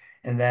valid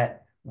and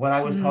that what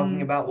I was talking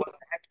Mm. about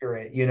wasn't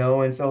accurate,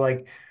 And so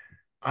like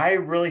I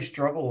really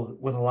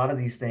struggled with a lot of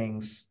these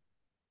things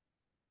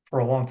for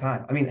a long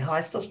time. I mean, hell,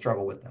 I still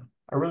struggle with them.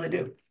 I really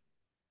do.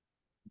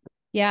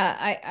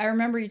 Yeah, I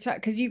remember you talk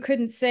because you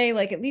couldn't say,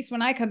 like, at least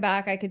when I come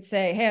back, I could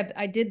say, hey,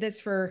 I did this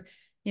for,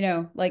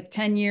 like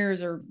 10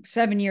 years or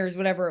 7 years,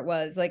 whatever it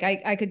was. Like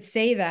I could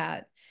say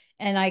that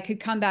and I could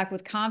come back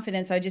with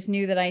confidence. I just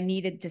knew that I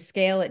needed to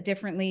scale it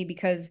differently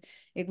because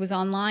it was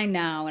online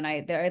now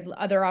and there had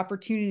other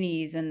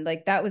opportunities and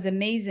like that was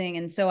amazing.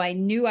 And so I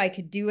knew I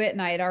could do it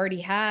and I had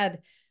already had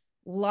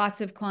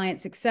lots of client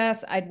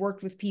success. I'd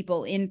worked with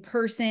people in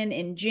person,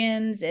 in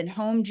gyms, in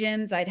home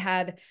gyms. I'd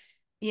had,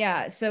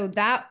 yeah. So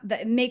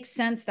that makes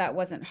sense. That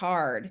wasn't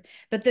hard.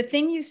 But the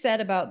thing you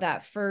said about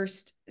that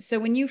first, so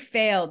when you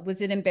failed,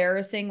 was it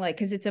embarrassing? Like,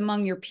 because it's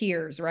among your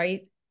peers,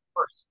 right?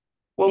 Course.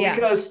 Well, Yeah.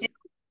 because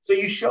so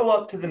you show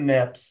up to the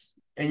MIPS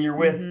and you're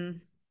with Mm-hmm.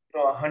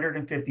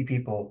 150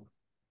 people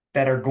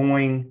that are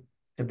going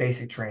to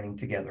basic training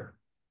together.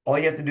 All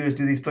you have to do is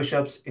do these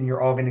push-ups and you're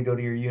all going to go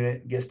to your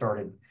unit and get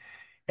started.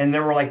 And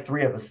there were like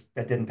three of us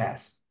that didn't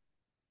pass,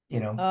 you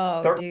know,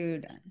 Oh,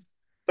 13, dude.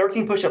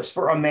 13 push-ups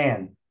for a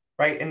man,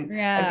 right? And again,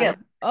 Yeah.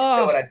 I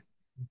know what Oh, I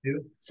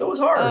do. So it was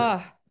hard.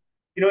 oh,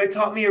 It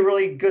taught me a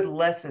really good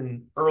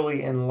lesson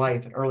early in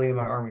life and early in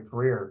my Army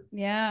career.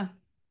 yeah.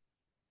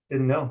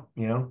 Didn't know.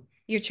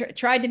 You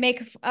tried to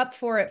make up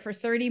for it for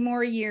 30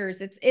 more years.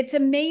 It's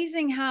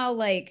amazing how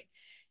like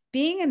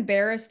being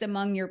embarrassed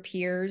among your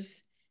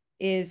peers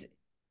is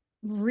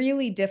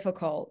really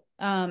difficult.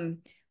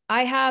 I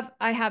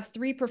have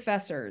three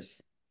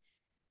professors.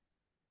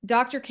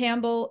 Dr.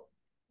 Campbell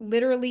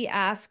literally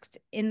asked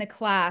in the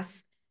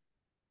class,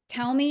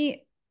 "Tell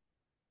me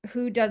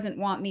who doesn't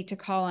want me to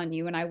call on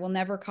you, and I will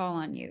never call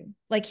on you."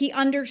 Like he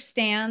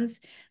understands,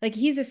 like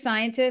he's a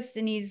scientist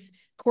and he's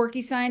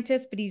quirky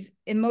scientist, but he's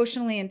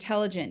emotionally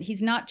intelligent.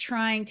 He's not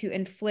trying to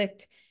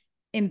inflict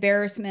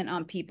embarrassment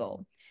on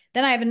people.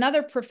 Then I have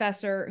another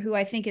professor who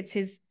I think it's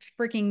his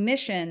freaking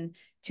mission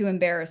to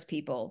embarrass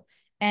people.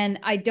 And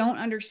I don't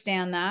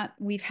understand that.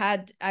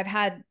 I've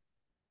had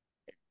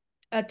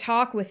a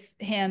talk with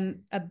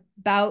him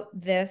about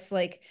this,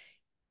 like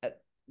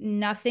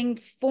nothing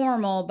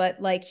formal,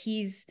 but like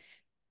he's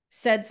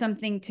said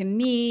something to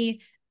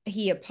me.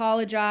 He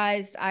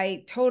apologized.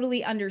 I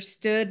totally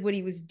understood what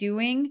he was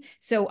doing.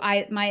 So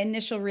my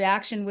initial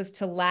reaction was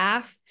to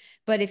laugh.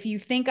 But if you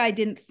think I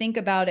didn't think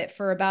about it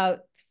for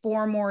about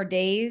 4 more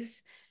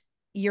days,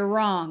 you're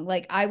wrong.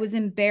 Like I was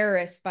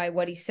embarrassed by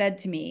what he said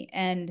to me.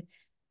 And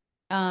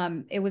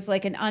it was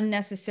like an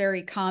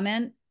unnecessary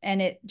comment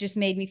and it just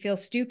made me feel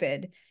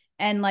stupid.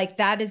 And like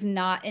that is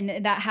not,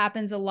 and that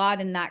happens a lot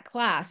in that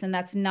class. And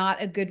that's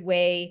not a good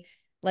way.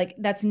 Like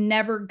that's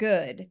never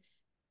good.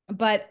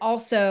 But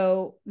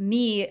also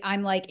me,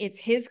 I'm like, it's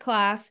his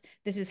class.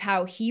 This is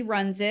how he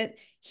runs it.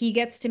 He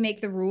gets to make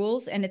the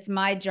rules, and it's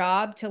my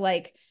job to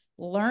like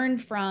learn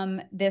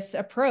from this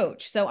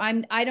approach. So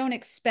I don't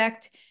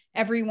expect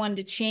everyone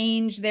to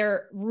change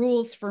their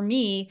rules for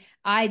me.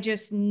 I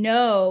just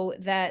know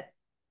that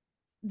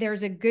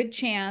there's a good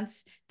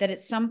chance that at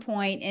some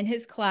point in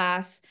his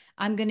class,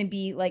 I'm going to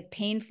be like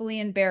painfully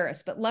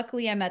embarrassed. But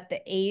luckily, I'm at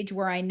the age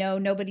where I know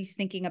nobody's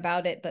thinking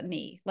about it but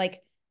me. Like,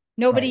 Right.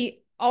 nobody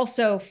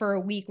also for a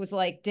week was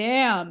like,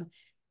 damn.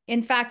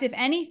 In fact, if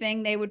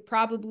anything, they would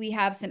probably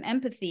have some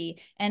empathy.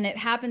 And it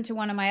happened to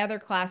one of my other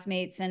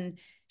classmates, and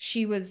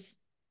it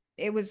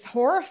was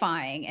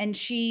horrifying. And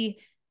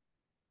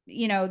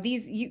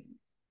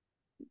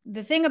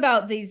the thing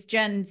about these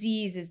Gen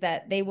Zs is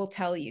that they will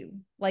tell you.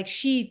 Like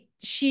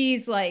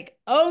she's like,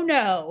 "Oh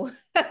no.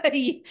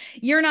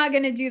 You're not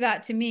going to do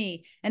that to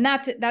me." And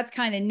that's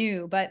kind of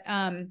new, but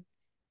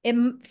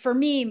for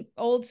me,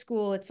 old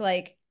school, it's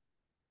like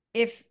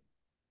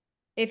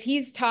if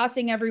he's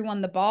tossing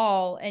everyone the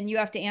ball and you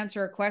have to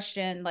answer a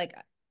question, like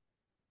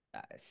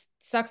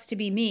sucks to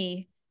be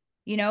me,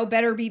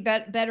 better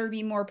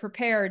be more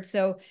prepared.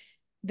 So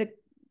the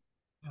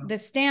Yeah. the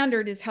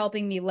standard is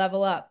helping me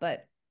level up,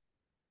 but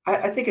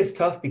I think it's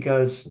tough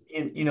because,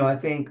 I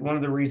think one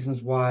of the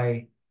reasons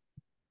why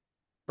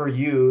for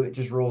you it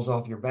just rolls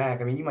off your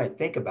back. I mean, you might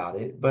think about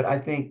it, but I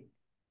think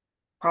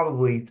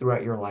probably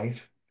throughout your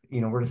life,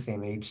 we're the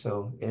same age,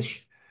 so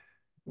ish.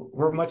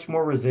 We're much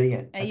more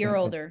resilient, I you're think, than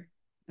older.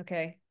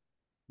 Okay.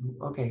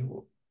 okay,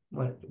 well,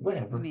 I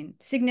whatever. mean,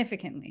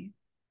 significantly,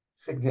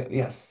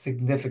 Yes,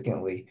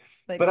 significantly.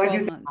 like But I do 12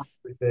 think we're months.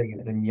 more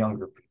resilient than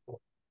younger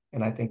people.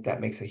 And I think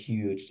that makes a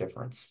huge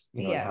difference,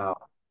 in Yeah. how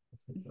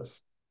this hits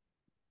us.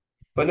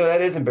 But no,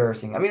 that is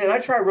embarrassing. I mean, and I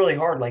try really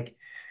hard. Like,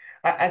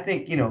 I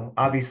think,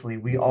 obviously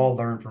we all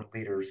learn from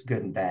leaders,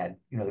 good and bad.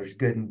 There's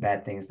good and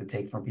bad things to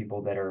take from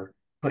people that are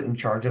put in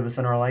charge of us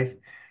in our life.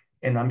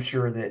 And I'm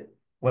sure that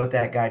what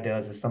that guy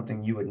does is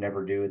something you would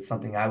never do. It's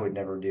something I would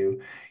never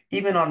do.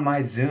 Even on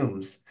my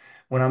Zooms,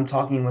 when I'm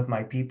talking with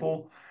my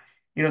people,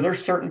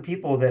 there's certain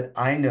people that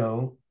I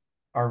know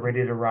are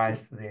ready to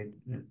rise to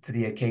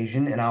the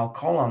occasion, and I'll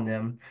call on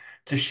them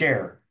to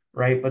share,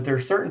 right? But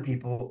there's certain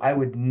people I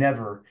would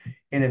never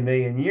in a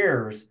million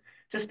years,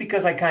 just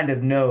because I kind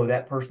of know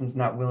that person's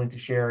not willing to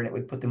share, and it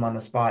would put them on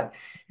the spot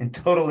and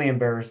totally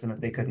embarrass them if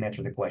they couldn't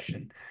answer the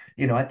question.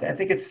 I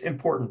think it's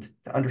important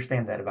to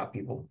understand that about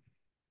people.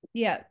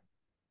 Yeah.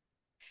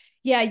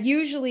 Yeah.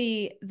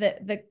 Usually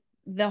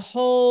the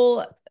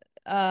whole,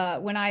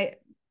 when I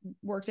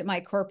worked at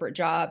my corporate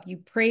job, you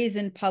praise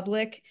in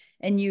public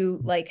and you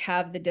like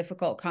have the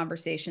difficult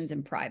conversations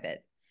in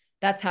private.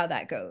 That's how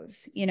that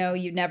goes. You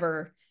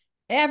never,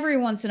 every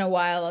once in a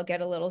while, I'll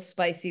get a little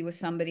spicy with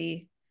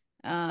somebody,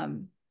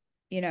 um,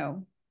 you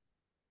know,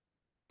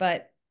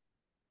 but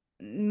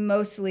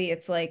mostly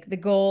it's like the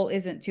goal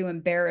isn't to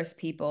embarrass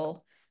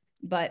people,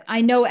 but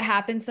I know it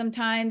happens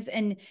sometimes.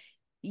 And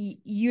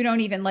you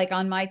don't even like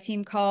on my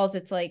team calls,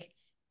 it's like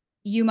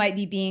you might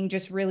be being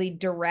just really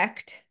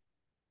direct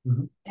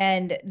Mhm.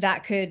 and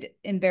that could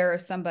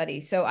embarrass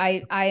somebody. So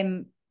I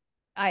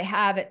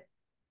have at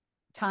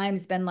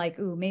times been like,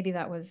 ooh, maybe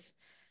that was,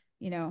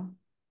 you know,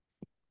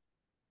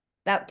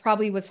 that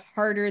probably was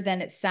harder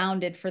than it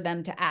sounded for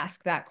them to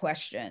ask that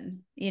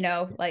question.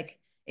 Like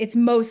it's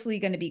mostly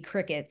going to be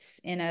crickets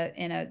in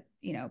a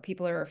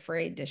people are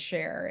afraid to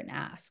share and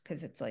ask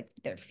because it's like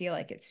they feel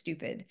like it's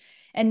stupid.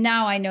 And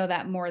now I know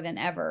that more than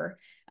ever.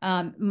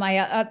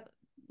 My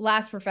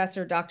last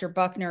professor, Dr.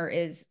 Buckner,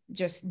 is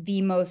just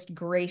the most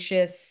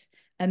gracious,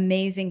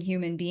 amazing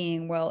human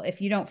being. Well, if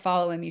you don't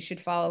follow him, you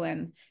should follow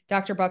him.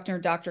 Dr. Buckner,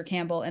 Dr.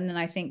 Campbell, and then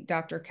I think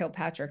Dr.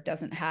 Kilpatrick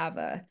doesn't have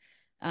a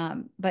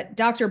but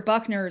Dr.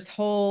 Buckner's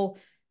whole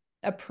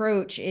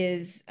approach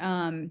is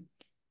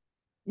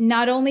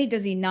not only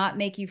does he not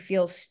make you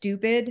feel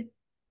stupid,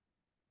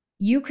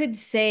 you could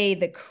say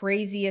the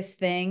craziest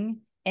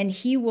thing and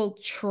he will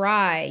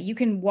try. You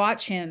can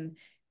watch him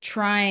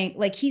trying,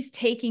 like he's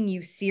taking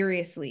you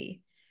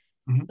seriously.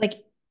 Mhm. Like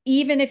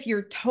even if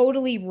you're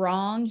totally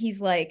wrong, he's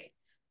like,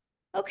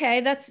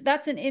 okay,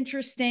 that's an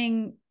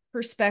interesting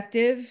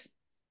perspective.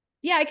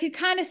 Yeah, I could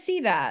kind of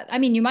see that. I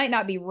mean, you might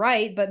not be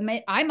right, but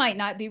I might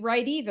not be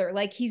right either.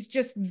 Like he's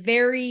just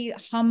very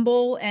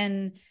humble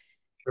and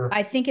Sure.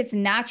 I think it's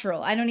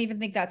natural. I don't even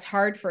think that's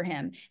hard for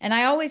him. And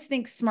I always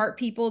think smart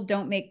people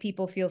don't make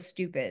people feel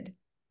stupid.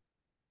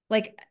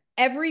 Like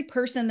every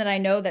person that I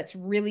know that's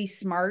really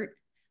smart,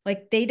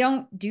 like they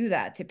don't do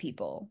that to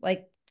people.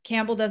 Like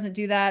Campbell doesn't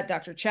do that.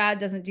 Dr. Chad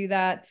doesn't do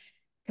that.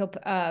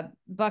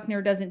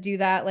 Buckner doesn't do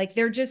that. Like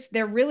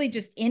they're really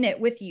just in it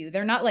with you.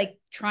 They're not like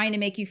trying to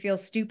make you feel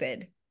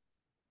stupid.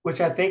 Which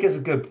I think is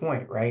a good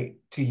point, right?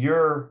 To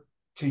your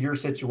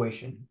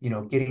situation,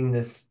 getting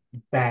this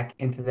back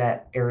into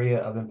that area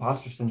of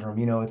imposter syndrome.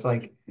 It's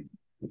like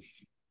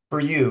for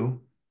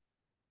you,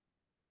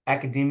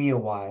 academia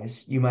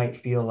wise, you might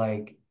feel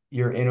like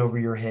you're in over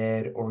your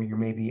head or you're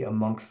maybe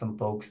amongst some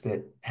folks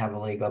that have a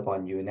leg up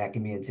on you, and that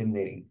can be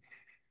intimidating.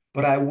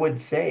 But I would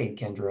say,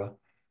 Kendra,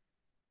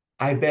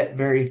 I bet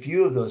very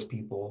few of those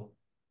people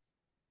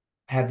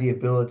have the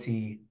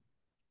ability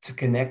to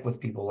connect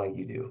with people like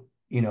you do,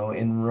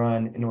 and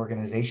run an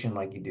organization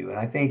like you do. And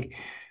I think,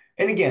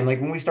 and again, like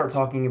when we start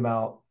talking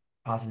about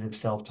positive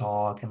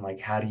self-talk and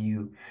like how do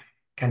you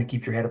kind of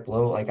keep your head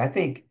afloat, like I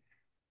think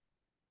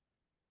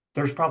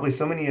there's probably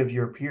so many of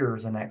your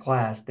peers in that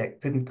class that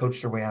couldn't coach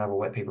their way out of a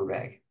wet paper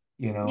bag,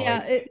 Yeah,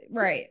 like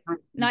right.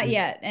 Not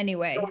yet,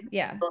 anyway.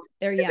 Yeah.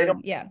 They're they young.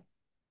 don't Yeah.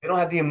 they don't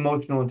have the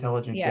emotional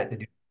intelligence Yeah. yet to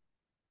do.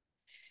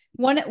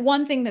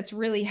 One thing that's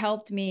really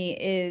helped me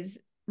is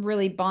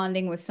really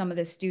bonding with some of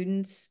the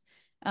students,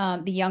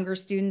 the younger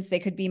students. They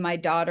could be my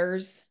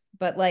daughters,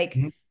 but like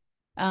Mhm.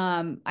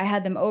 I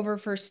had them over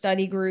for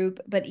study group,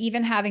 but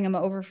even having them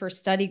over for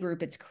study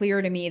group, it's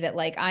clear to me that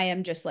like I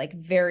am just like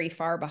very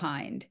far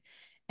behind.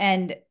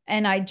 And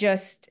I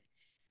just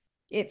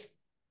if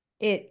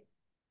it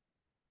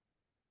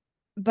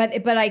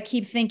but I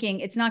keep thinking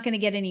it's not going to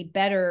get any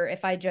better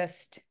if I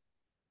just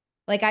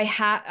like I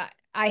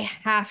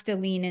have to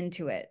lean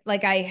into it.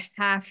 Like I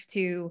have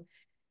to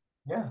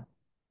Yeah.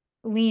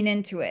 lean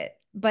into it.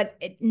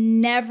 But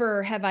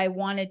never have I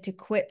wanted to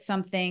quit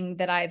something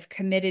that I've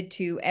committed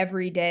to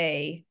every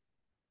day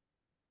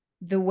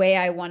the way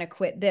I want to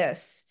quit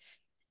this.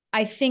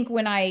 I think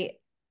when I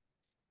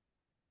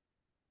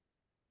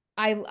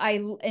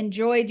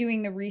enjoy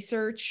doing the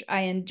research,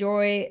 I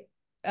enjoy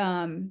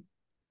um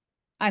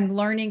I'm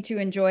learning to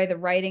enjoy the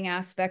writing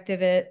aspect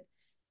of it.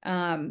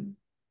 Um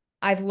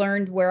I've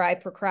learned where I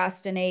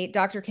procrastinate.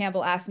 Dr.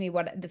 Campbell asked me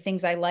what the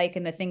things I like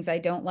and the things I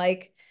don't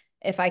like.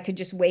 If I could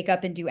just wake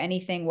up and do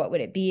anything, what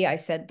would it be? I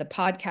said the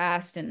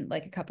podcast and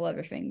like a couple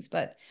other things,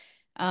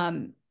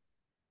 um,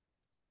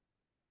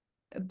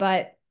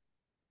 but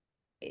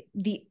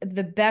the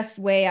best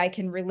way I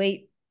can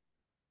relate,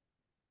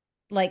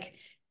 like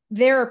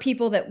there are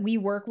people that we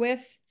work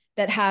with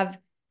that have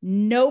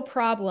no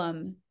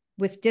problem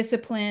with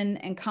discipline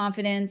and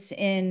confidence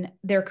in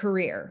their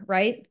career,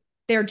 right?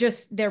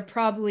 They're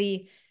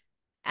probably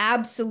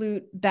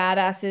absolute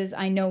badasses.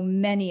 I know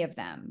many of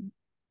them.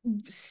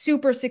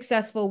 Super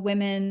successful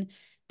women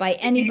by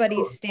anybody's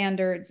CEOs,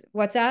 standards.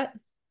 What's that?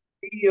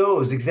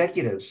 CEOs,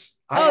 executives.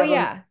 I Oh have them.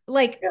 yeah.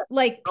 Like Yeah.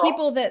 like They're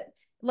people awesome. that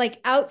like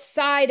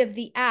outside of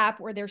the app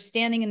where they're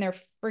standing in their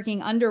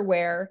freaking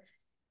underwear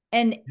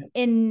and Yeah.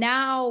 and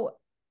now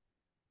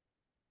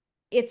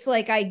it's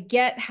like I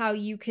get how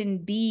you can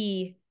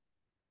be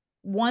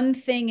one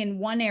thing in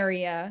one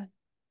area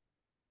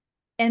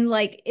and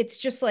like it's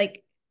just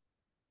like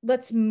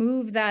let's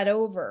move that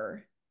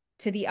over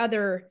to the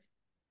other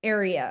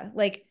area.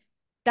 Like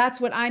that's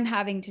what I'm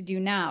having to do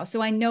now.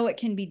 So I know it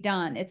can be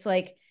done. It's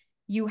like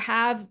you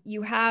have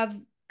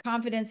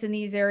confidence in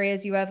these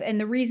areas you have and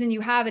the reason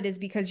you have it is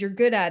because you're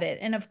good at it.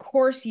 And of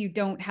course you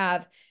don't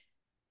have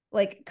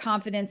like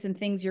confidence in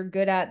things you're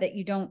good at that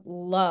you don't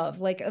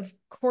love. Like, of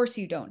course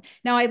you don't.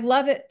 Now, I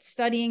love it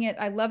studying it.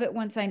 I love it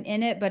once I'm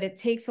in it, but it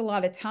takes a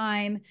lot of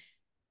time.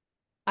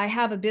 I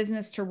have a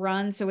business to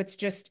run, so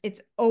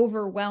it's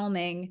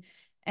overwhelming.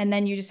 And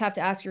then you just have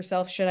to ask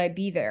yourself, should I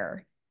be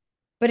there?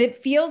 But it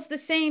feels the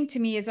same to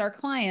me as our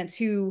clients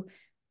who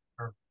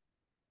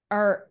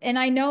are, and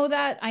I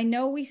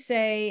know we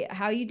say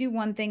how you do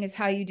one thing is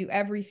how you do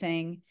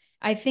everything.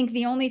 I think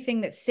the only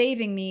thing that's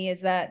saving me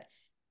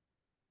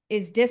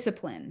is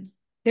discipline.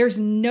 There's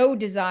no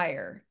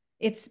desire.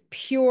 It's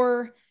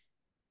pure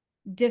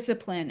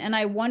discipline. And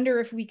I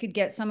wonder if we could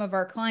get some of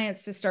our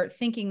clients to start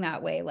thinking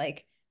that way.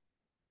 Like,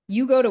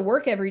 you go to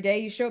work every day,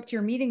 you show up to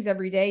your meetings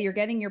every day, you're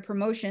getting your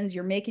promotions,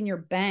 you're making your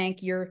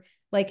bank, you're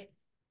like,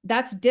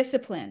 that's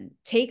discipline.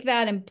 Take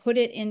that and put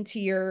it into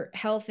your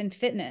health and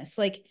fitness,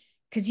 like,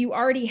 because you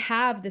already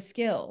have the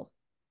skill.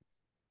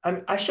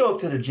 I show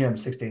up to the gym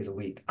 6 days a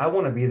week. I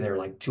want to be there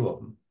like two of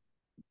them.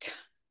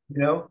 You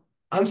know,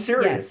 I'm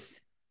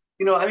serious.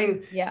 Yes. I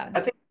mean, Yeah.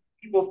 I think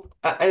people,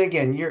 and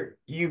again,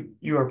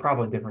 you are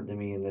probably different than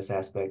me in this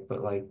aspect,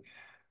 but like,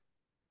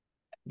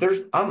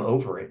 I'm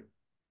over it.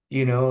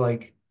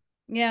 Like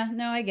Yeah.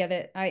 No, I get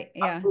it. I'm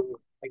Yeah. over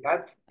it.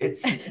 Like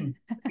it's been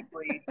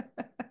physically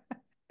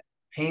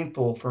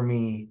painful for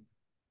me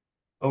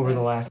over the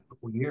Yeah. last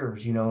couple of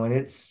years. And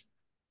it's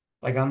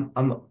like I'm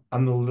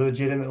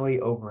legitimately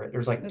over it.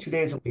 There's like 2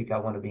 days Oops. a week I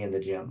want to be in the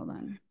Hold gym.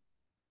 on.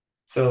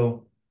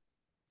 So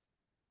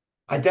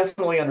I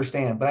definitely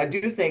understand, but I do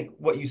think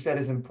what you said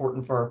is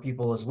important for our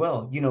people as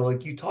well.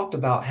 Like you talked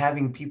about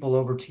having people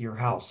over to your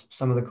house,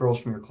 some of the girls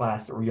from your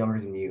class that were younger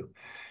than you,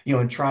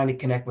 and trying to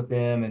connect with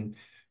them and,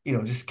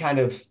 just kind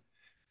of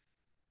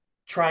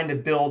trying to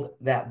build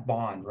that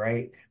bond,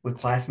 right, with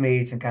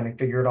classmates and kind of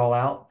figure it all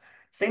out.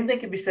 Same thing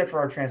can be said for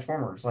our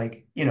Transformers.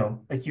 Like,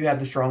 like you have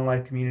the Strong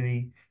Life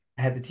community,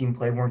 I have the Team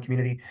Clayborn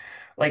community.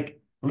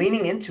 Like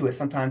leaning into it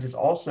sometimes is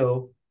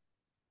also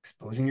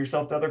exposing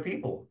yourself to other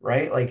people,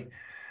 right? Like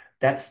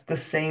that's the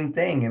same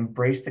thing.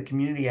 Embrace the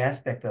community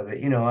aspect of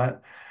it.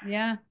 I'm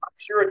Yeah.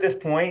 sure at this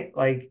point,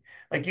 like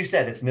you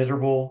said, it's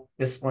miserable.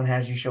 This one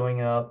has you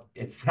showing up.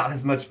 It's not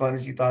as much fun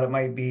as you thought it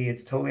might be.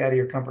 It's totally out of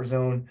your comfort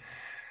zone.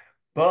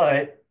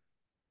 But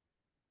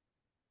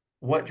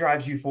what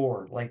drives you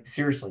forward? Like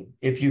seriously,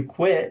 if you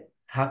quit,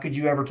 how could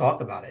you ever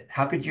talk about it?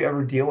 How could you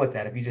ever deal with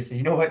that if you just say,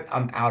 you know what,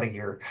 I'm out of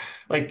here?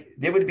 Like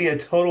it would be a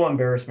total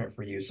embarrassment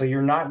for you. So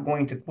you're not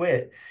going to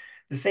quit.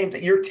 The same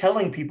thing, you're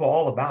telling people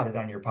all about it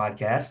on your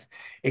podcast.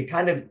 It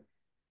kind of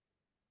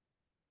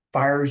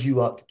fires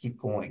you up to keep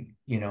going.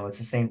 It's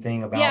the same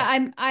thing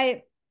Yeah.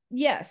 about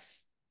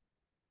Yes.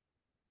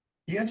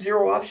 you have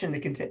zero option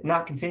to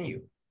not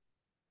continue.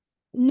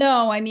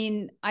 No, I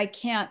mean, I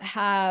can't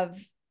have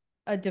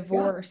a Yeah,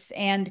 divorce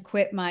and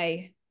quit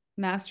my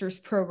master's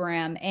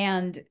program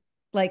and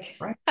like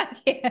right.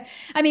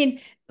 I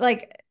mean,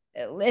 like,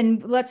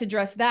 and let's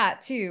address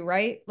that too,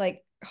 right?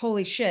 Like,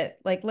 holy shit.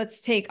 Like,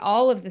 let's take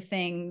all of the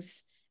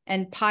things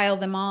and pile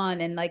them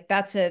on, and like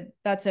that's a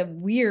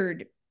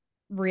weird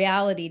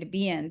reality to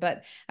be in.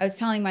 But I was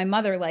telling my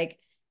mother, like,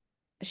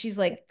 she's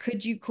like,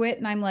 "Could you quit?"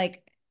 And I'm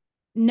like,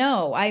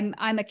 "No,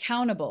 I'm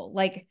accountable."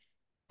 Like,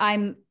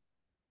 I'm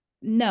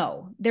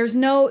no, there's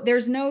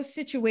no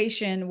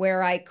situation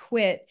where I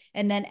quit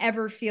and then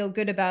ever feel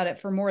good about it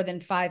for more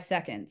than 5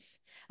 seconds.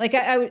 Like,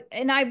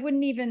 and I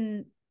wouldn't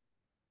even,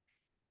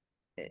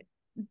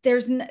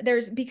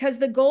 there's because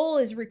the goal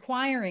is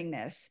requiring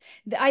this.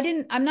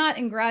 I'm not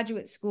in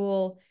graduate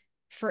school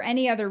for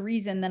any other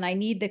reason than I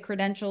need the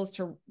credentials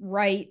to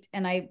write,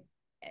 and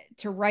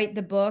to write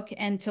the book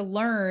and to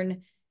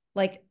learn,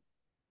 like,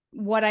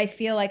 what I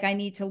feel like I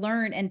need to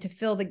learn and to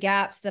fill the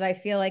gaps that I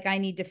feel like I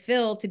need to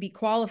fill to be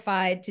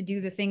qualified to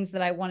do the things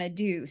that I want to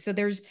do. So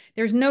there's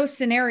no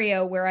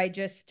scenario where I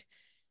just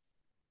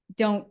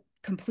don't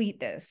complete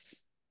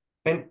this.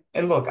 And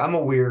look, I'm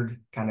a weird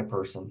kind of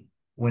person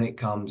when it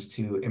comes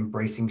to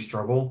embracing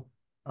struggle.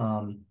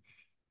 Um,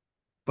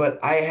 but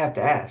I have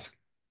to ask,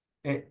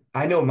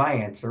 I know my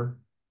answer.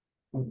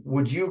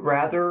 Would you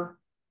rather?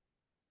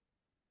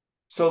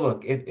 So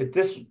look, if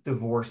this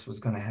divorce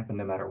was going to happen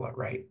no matter what,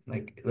 right?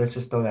 Like, let's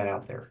just throw that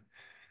out there.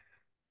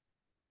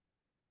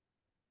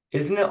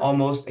 Isn't it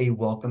almost a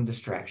welcome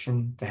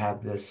distraction to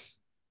have this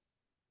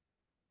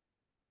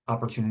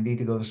opportunity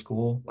to go to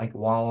school, like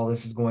while all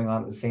this is going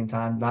on at the same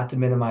time? Not to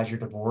minimize your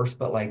divorce,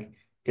 but like,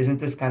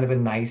 isn't this kind of a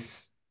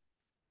nice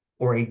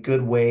or a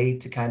good way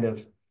to kind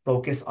of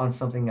focus on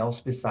something else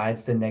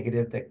besides the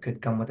negative that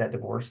could come with that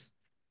divorce?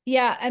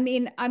 Yeah, I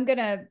mean, I'm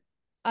gonna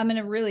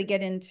really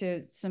get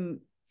into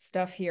some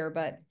stuff here,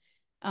 but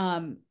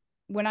um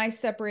when I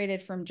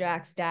separated from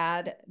Jack's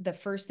dad, the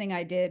first thing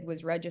I did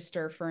was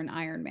register for an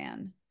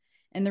Ironman.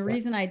 And the Yeah.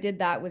 reason I did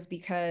that was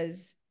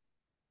because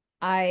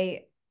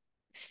I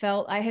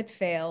felt I had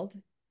failed.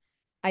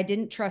 I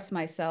didn't trust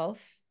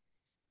myself.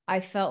 I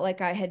felt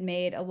like I had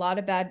made a lot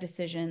of bad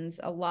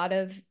decisions, a lot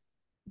of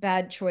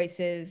bad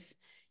choices,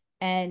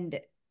 and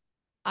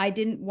I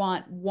didn't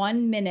want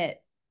 1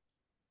 minute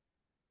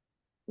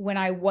when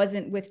I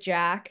wasn't with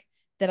Jack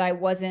that I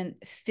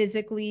wasn't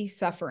physically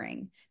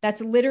suffering.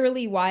 That's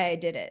literally why I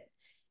did it.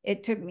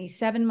 It took me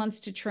 7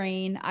 months to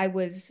train. I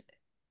was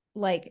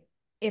like,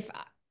 if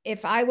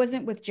if I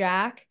wasn't with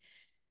Jack,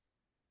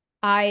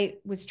 I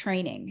was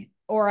training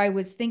or I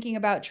was thinking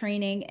about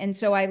training. And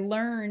so I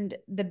learned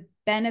the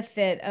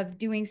benefit of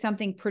doing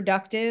something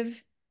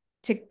productive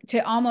to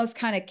almost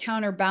kind of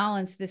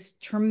counterbalance this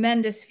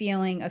tremendous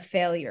feeling of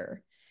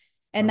failure.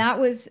 And Right.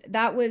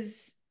 that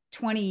was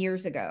 20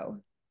 years ago.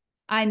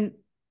 I'm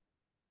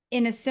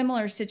in a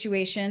similar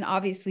situation,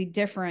 obviously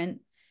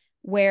different,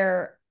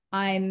 where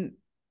I'm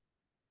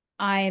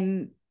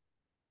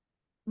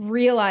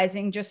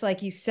realizing, just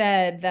like you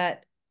said,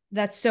 that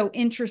that's so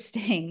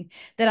interesting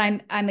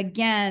that I'm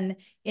again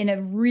in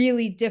a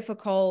really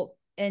difficult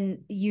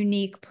and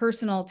unique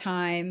personal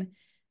time,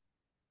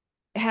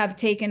 have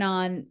taken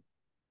on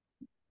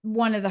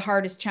one of the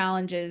hardest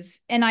challenges.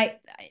 And I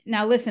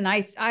now listen,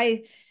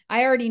 I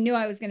already knew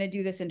I was going to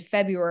do this in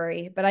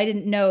February, but I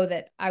didn't know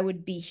that I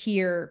would be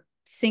here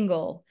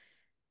single.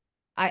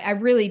 I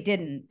really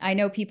didn't. I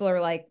know people are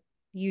like,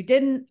 you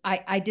didn't.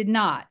 I did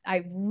not.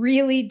 I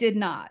really did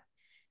not.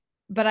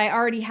 But I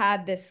already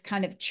had this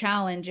kind of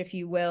challenge, if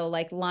you will,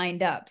 like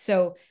lined up.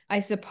 So I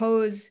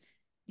suppose,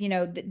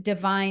 the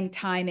divine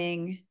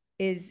timing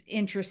is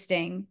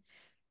interesting.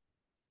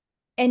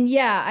 And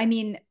yeah, I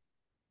mean,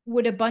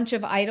 would a bunch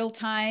of idle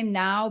time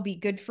now be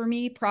good for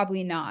me?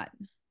 Probably not.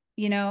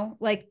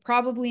 Like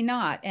probably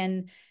not.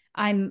 And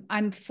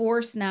I'm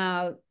forced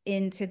now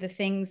into the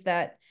things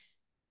that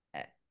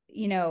uh,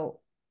 you know,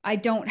 I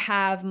don't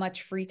have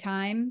much free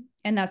time,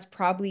 and that's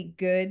probably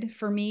good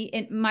for me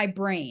in my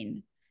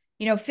brain.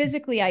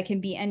 Physically I can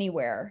be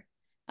anywhere.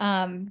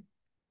 Um,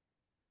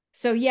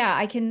 so yeah,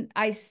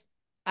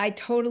 I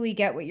totally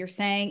get what you're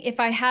saying. If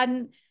I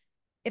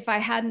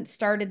hadn't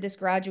started this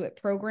graduate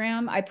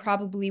program, I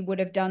probably would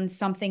have done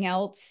something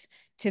else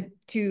to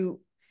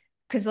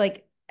because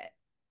like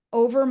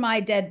over my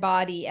dead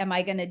body am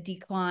I going to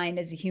decline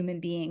as a human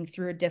being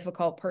through a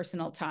difficult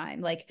personal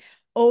time? Like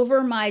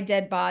over my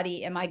dead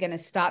body am I going to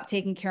stop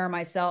taking care of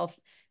myself,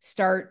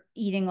 start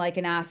eating like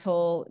an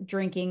asshole,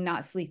 drinking,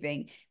 not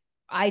sleeping?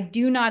 I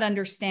do not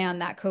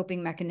understand that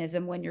coping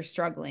mechanism when you're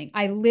struggling.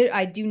 I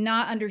do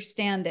not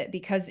understand it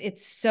because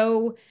it's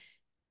so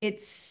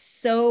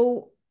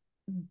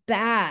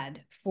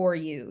bad for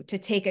you to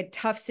take a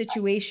tough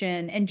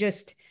situation and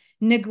just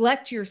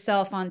neglect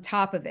yourself on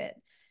top of it.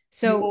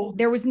 So People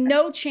there was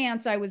no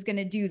chance I was going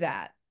to do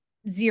that.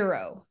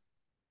 Zero.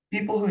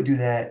 people who do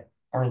that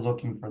are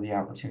looking for the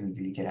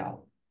opportunity to get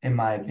out, in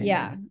my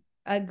Yeah, opinion.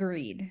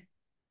 agreed.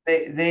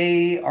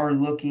 They are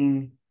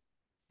looking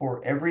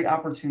for every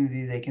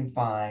opportunity they can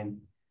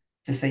find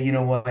to say, you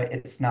know what,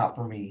 it's not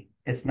for me.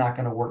 It's not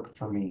going to work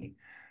for me.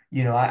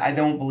 I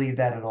don't believe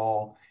that at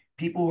all.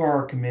 People who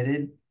are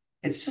committed,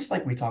 it's just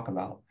like we talk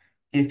about.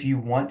 If you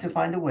want to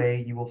find a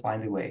way, you will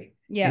find a way.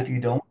 Yeah. If you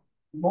don't,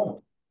 you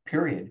won't,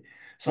 period.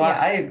 So Yeah.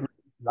 I agree.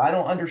 I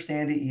don't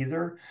understand it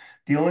either.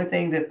 The only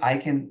thing that I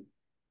can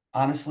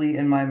honestly,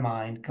 in my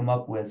mind, come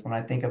up with when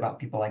I think about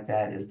people like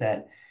that is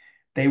that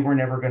they were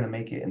never going to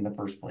make it in the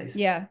first place.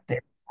 Yeah. They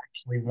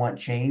actually want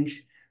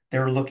change.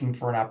 They're looking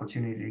for an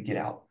opportunity to get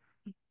out.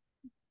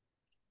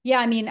 Yeah,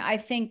 I mean, I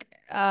think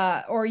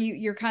or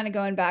you're kind of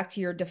going back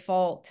to your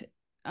default.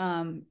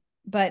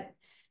 But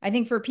I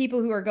think for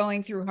people who are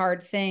going through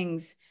hard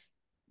things,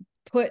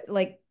 put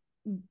like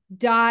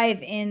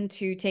dive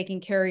into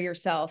taking care of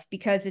yourself,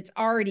 because it's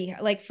already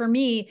like for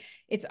me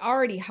it's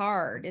already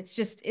hard.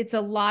 It's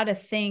a lot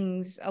of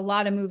things, a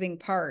lot of moving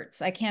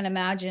parts. I can't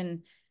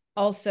imagine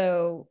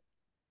also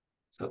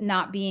So,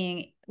 not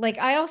being like,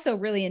 I also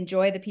really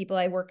enjoy the people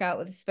I work out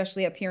with,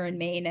 especially up here in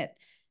Maine at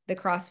the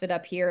CrossFit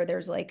up here.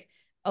 There's like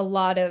a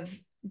lot of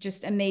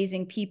just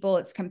amazing people.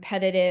 It's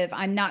competitive.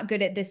 I'm not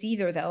good at this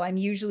either though. I'm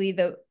usually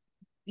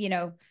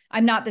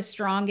I'm not the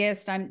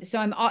strongest.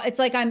 It's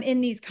like I'm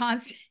in these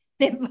constant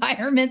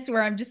environments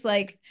where I'm just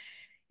like,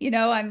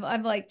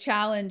 I'm like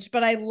challenged,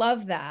 but I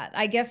love that.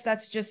 I guess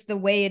that's just the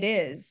way it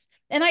is.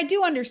 And I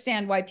do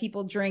understand why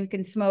people drink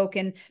and smoke,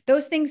 and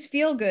those things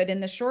feel good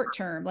in the short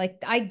term. Like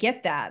I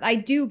get that. I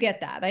do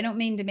get that. I don't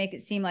mean to make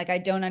it seem like I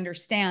don't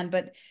understand,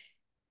 but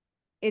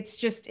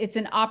it's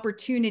an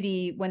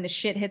opportunity when the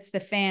shit hits the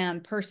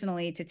fan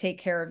personally to take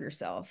care of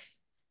yourself.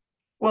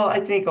 well, I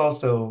think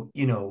also,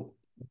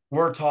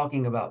 we're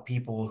talking about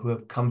people who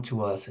have come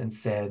to us and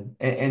said,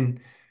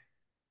 and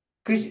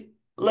because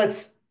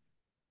let's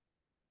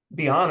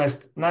be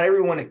honest, not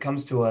everyone that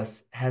comes to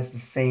us has the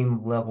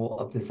same level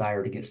of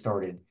desire to get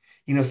started.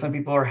 Some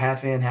people are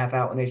half in, half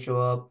out when they show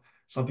up.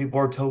 Some people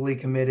are totally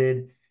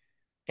committed.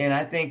 And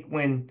I think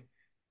when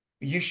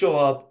you show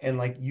up and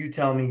like you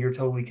tell me you're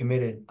totally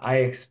committed, I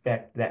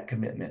expect that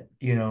commitment.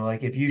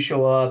 Like if you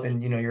show up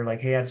and you're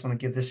like, hey, I just want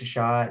to give this a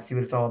shot, see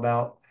what it's all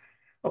about.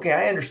 Okay,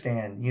 I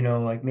understand.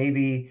 Like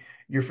maybe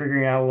you're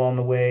figuring out along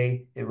the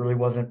way it really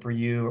wasn't for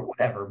you or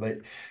whatever. But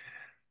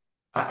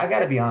I got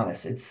to be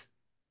honest, it's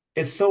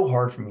so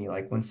hard for me.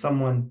 Like when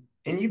someone,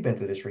 and you've been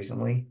through this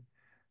recently,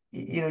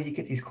 you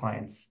get these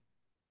clients.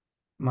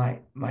 My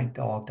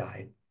dog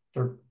died.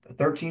 a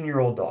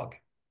 13-year-old dog.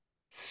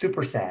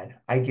 Super sad.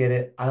 I get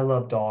it. I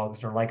love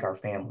dogs. They're like our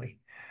family.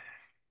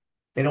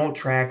 They don't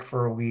track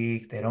for a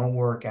week. They don't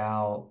work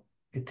out.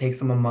 It takes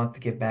them a month to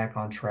get back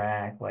on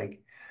track.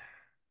 Like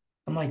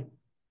I'm like,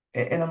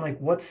 and I'm like,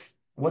 what's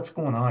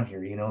going on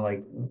here?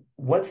 Like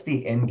what's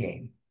the end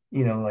game?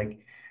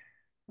 Like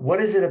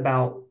what is it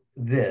about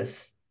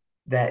this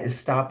that is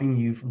stopping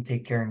you from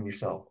taking care of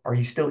yourself? Are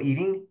you still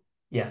eating?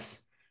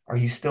 Yes. Are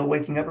you still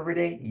waking up every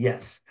day?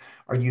 Yes.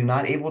 Are you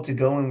not able to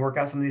go and work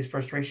out some of these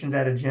frustrations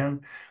at a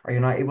gym? Are you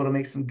not able to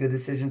make some good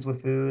decisions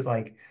with food?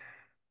 Like,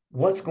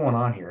 what's going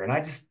on here?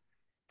 And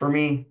for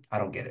me, I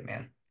don't get it,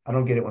 man. I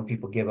don't get it when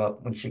people give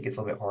up when shit gets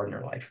a little bit hard in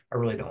their life. I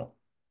really don't.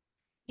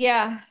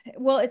 Yeah.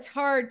 Well, it's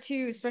hard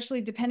too,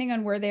 especially depending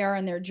on where they are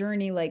in their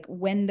journey. Like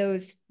when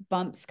those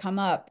bumps come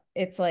up,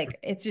 it's like,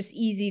 it's just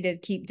easy to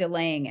keep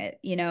delaying it,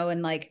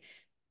 and like,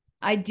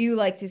 I do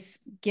like to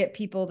get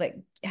people that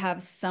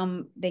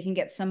they can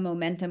get some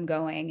momentum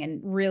going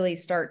and really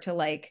start to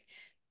like,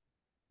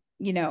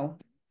 you know,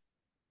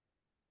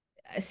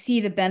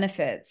 see the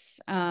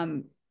benefits.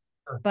 Sure.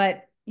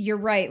 But you're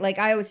right. Like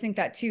I always think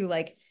that too.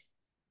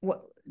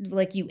 What,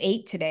 like you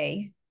ate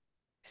today.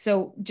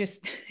 So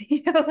just,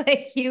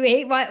 like you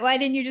ate, why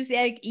didn't you just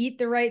like eat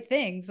the right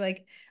things?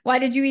 Like, why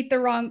did you eat the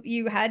wrong,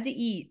 you had to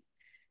eat,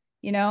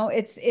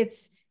 it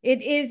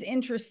is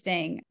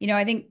interesting.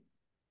 I think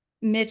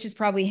Mitch is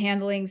probably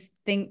handling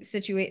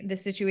the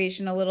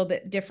situation a little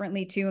bit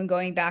differently too, and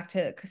going back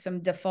to some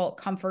default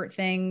comfort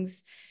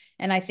things.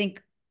 And I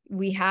think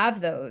we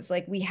have those.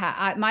 Like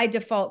my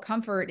default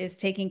comfort is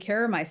taking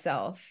care of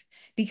myself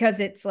because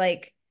it's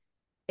like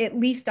at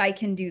least I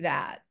can do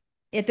that.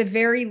 At the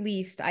very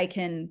least, I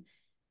can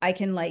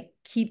like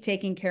keep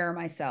taking care of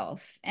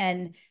myself.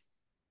 And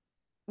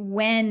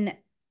when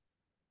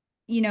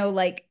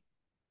like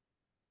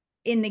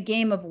in the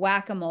game of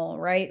whack-a-mole,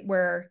 right,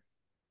 where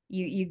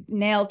you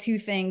nail two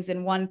things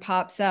and one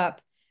pops up,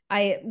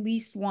 I at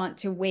least want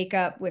to wake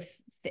up with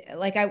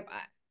like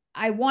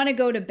I want to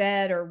go to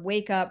bed or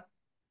wake up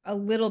a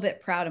little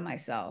bit proud of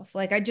myself.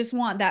 Like I just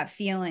want that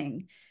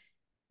feeling.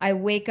 I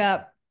wake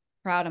up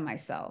proud of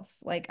myself.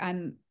 Like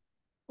I'm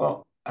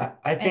Well, I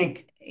and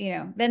think,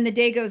 then the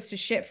day goes to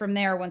shit from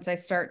there once I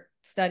start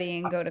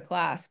studying, go to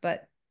class,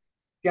 but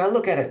yeah, I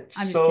look at it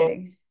I'm just so,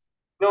 kidding.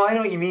 no, I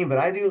know what you mean, but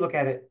I do look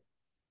at it,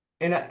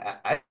 and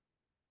I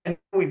know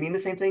we mean the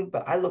same thing,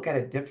 but I look at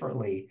it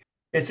differently.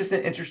 It's just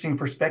an interesting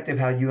perspective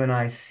how you and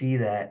I see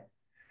that.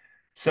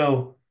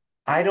 So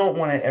I don't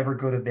want to ever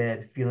go to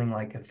bed feeling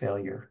like a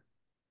failure.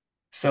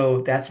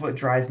 So that's what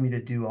drives me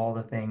to do all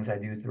the things I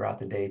do throughout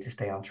the day to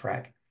stay on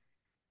track,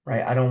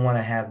 right? I don't want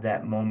to have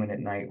that moment at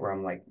night where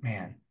I'm like,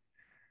 man,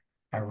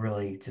 I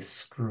really just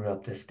screwed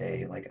up this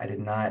day. Like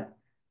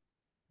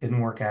didn't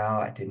work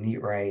out. I didn't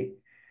eat right.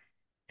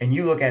 And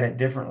you look at it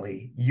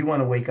differently. You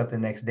want to wake up the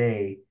next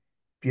day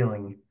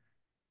feeling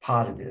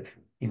positive,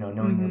 knowing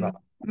you're Mm-hmm.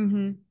 about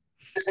Mm-hmm.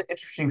 just an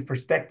interesting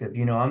perspective.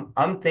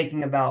 I'm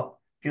thinking about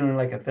feeling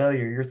like a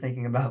failure. You're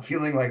thinking about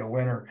feeling like a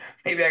winner.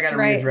 Maybe I got to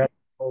Right. readdress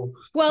my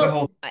Well,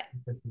 whole.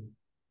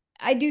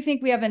 I do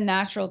think we have a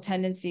natural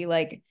tendency,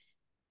 like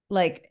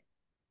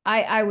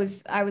I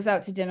was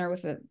out to dinner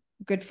with a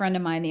good friend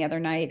of mine the other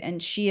night,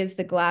 and she is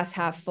the glass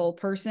half full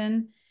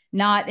person,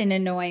 not in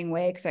an annoying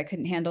way because I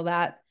couldn't handle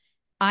that.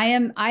 I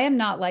am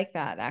not like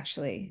that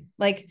actually.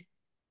 Like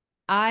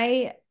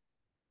I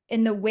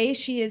and the way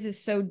she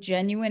is so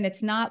genuine.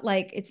 It's not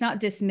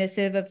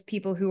dismissive of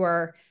people who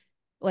are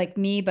like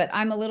me, but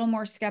I'm a little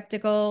more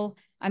skeptical.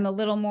 I'm a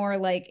little more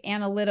like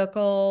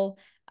analytical.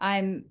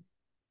 I'm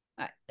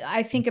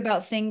I think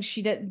about things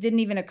didn't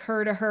even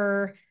occur to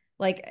her.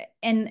 Like,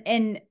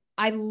 and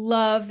I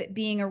love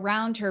being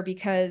around her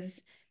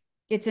because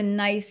it's a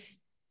nice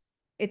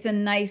it's a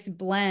nice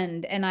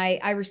blend, and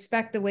I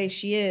respect the way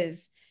she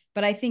is.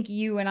 But I think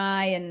you and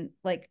I and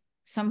like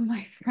some of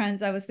my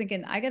friends, I was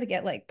thinking I got to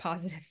get like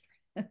positive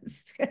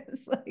friends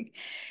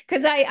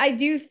because I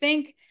do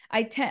think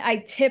I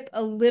tip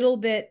a little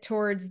bit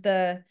towards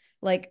the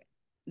like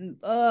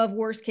of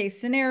worst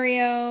case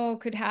scenario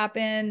could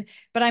happen,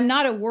 but I'm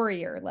not a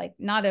worrier, like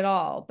not at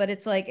all. But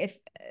it's like if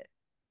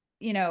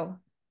you know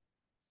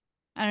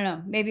I don't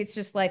know, maybe it's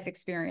just life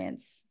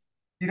experience.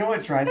 You know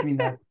what drives me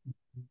nuts?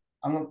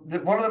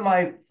 One of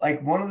my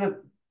like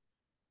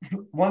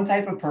one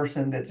type of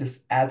person that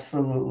just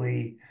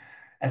absolutely,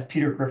 as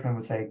Peter Griffin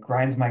would say,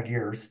 grinds my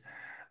gears,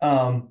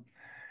 um,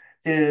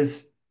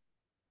 is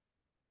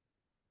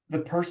the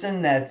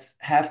person that's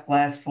half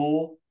glass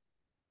full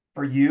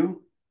for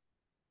you,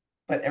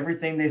 but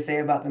everything they say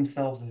about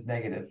themselves is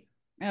negative.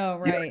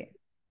 Oh, You know, right.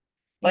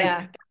 like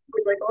Yeah.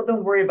 it's like, oh,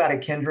 don't worry about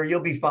it, Kendra,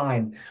 you'll be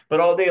fine. But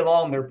all day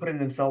long, they're putting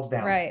themselves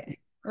down. Right.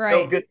 No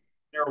Right. good in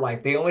their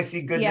life. They only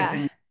see goodness Yeah.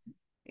 in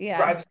Yeah.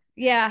 drives.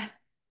 Yeah.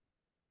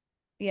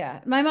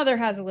 Yeah. My mother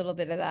has a little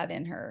bit of that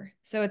in her.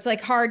 So it's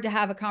like hard to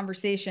have a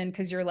conversation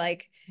because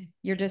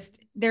you're just,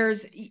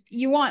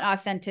 you want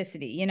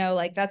authenticity,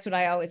 like that's what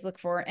I always look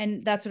for.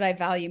 And that's what I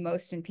value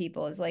most in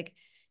people is like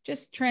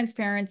just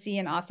transparency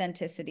and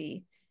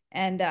authenticity.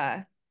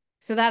 And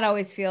so that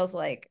always feels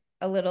like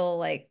a little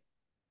like,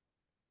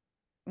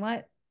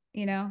 what,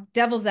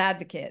 devil's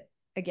advocate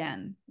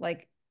again.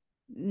 Like,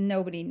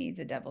 nobody needs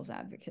a devil's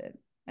advocate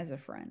as a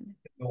friend.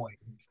 Annoying.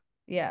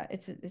 Yeah,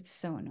 it's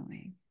so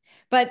annoying.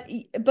 But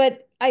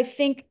I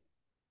think,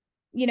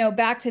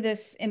 back to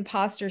this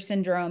imposter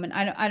syndrome, and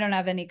I don't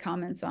have any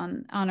comments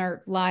on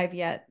our live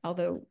yet,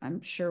 although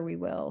I'm sure we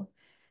will.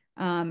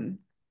 Um,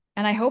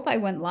 and I hope I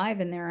went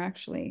live in there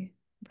actually,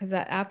 because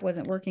that app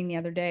wasn't working the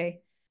other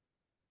day.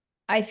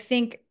 I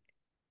think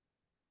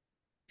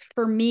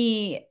for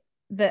me,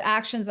 the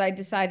actions I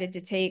decided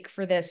to take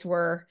for this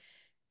were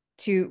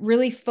to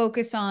really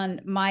focus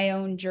on my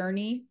own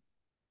journey.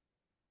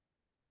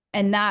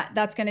 And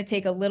that's going to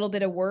take a little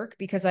bit of work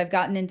because I've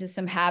gotten into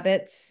some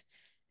habits,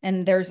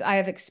 and I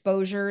have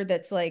exposure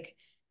that's like,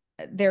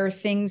 there are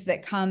things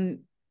that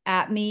come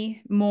at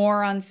me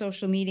more on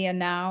social media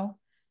now.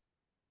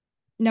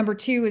 Number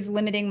two is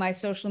limiting my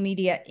social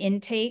media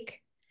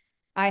intake.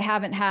 I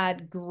haven't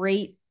had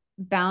great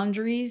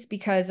boundaries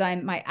because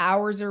my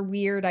hours are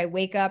weird. I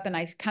wake up and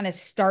I kind of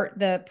start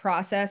the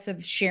process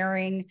of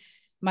sharing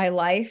my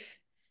life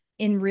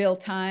in real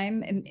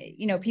time. And,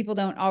 people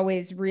don't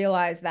always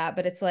realize that,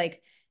 but it's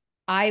like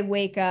I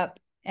wake up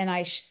and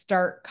I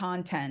start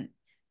content.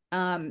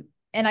 And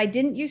I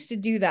didn't used to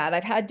do that.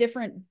 I've had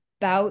different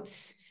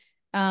bouts.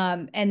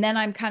 And then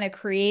I'm kind of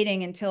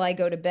creating until I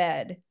go to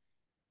bed.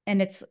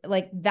 And it's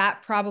like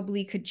that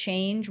probably could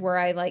change where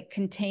I like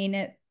contain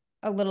it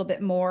a little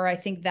bit more. I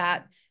think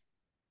that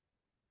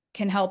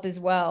can help as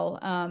well.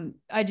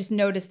 I just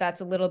noticed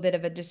that's a little bit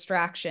of a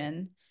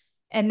distraction.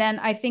 And then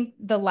I think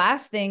the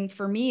last thing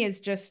for me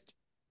is just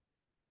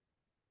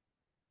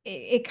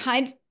it,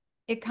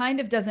 it kind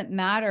of doesn't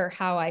matter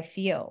how I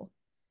feel.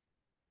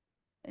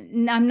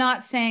 I'm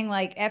not saying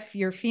like F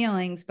your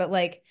feelings, but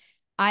like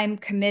I'm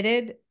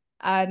committed.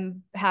 I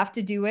have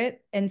to do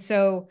it. And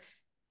so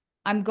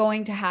I'm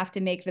going to have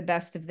to make the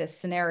best of this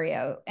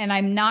scenario. And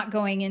I'm not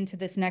going into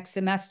this next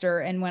semester.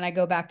 And when I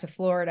go back to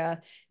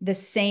Florida, the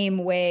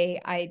same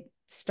way I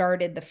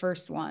started the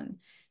first one.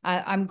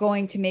 I'm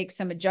going to make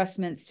some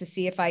adjustments to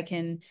see if I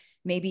can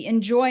maybe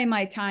enjoy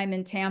my time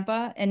in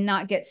Tampa and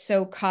not get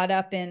so caught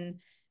up in,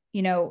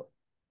 you know,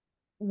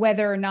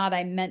 whether or not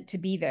I'm meant to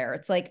be there.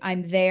 It's like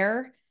I'm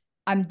there,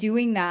 I'm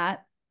doing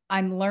that,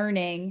 I'm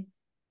learning,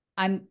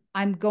 I'm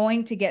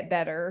going to get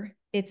better.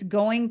 It's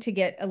going to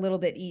get a little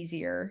bit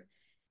easier.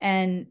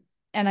 And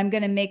I'm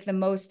going to make the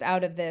most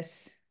out of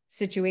this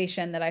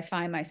situation that I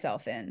find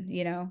myself in.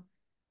 Yeah,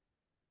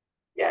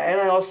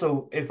 and I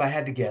also, if I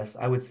had to guess,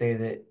 I would say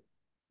that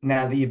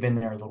now that you've been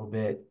there a little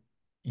bit,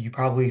 you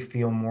probably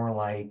feel more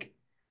like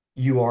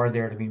you are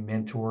there to be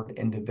mentored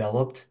and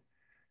developed.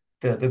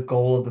 The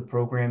goal of the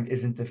program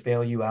isn't to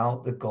fail you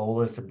out. The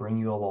goal is to bring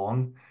you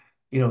along.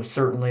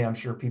 Certainly I'm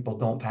sure people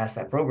don't pass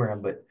that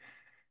program, but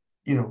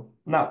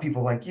not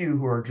people like you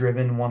who are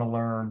driven, want to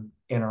learn,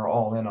 and are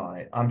all in on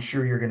it. I'm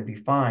sure you're going to be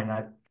fine.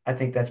 I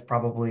think that's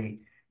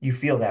probably you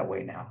feel that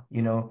way now.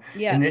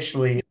 Yeah.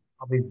 Initially, it's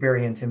probably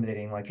very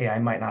intimidating, like, hey, I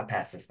might not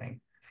pass this thing.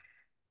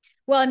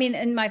 Well, I mean,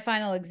 and my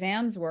final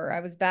exams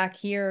I was back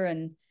here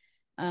and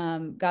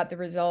got the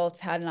results,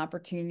 had an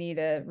opportunity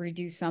to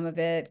redo some of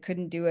it,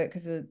 couldn't do it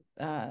because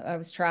I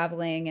was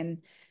traveling. And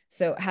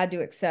so had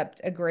to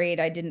accept a grade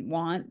I didn't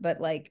want, but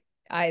like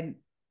I'm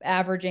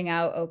averaging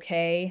out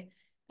okay.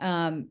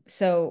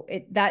 So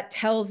that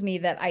tells me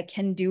that I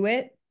can do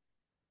it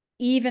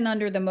even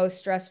under the most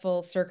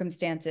stressful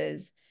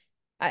circumstances.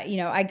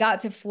 I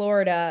got to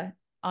Florida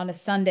on a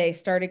Sunday,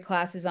 started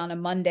classes on a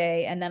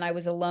Monday, and then I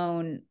was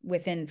alone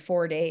within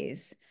 4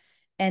 days.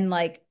 And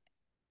like,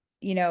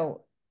 you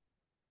know,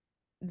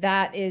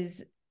 that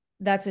is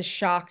that's a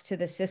shock to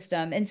the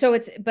system. And so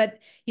but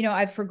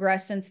I've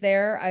progressed since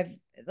there.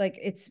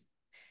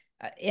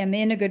 I'm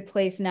in a good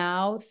place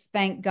now.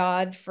 Thank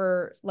God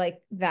for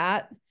like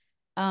that.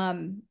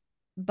 Um,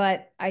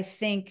 but I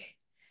think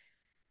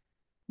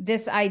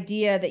this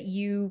idea that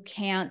you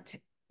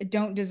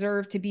don't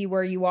deserve to be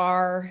where you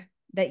are,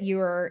 that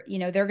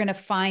they're going to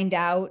find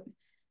out.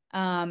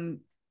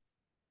 Um,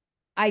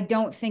 I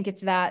don't think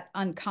it's that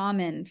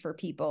uncommon for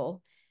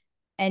people.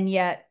 And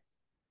yet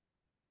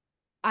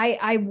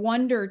I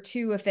wonder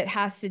too if it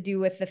has to do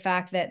with the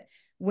fact that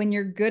when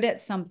you're good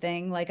at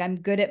something, like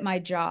I'm good at my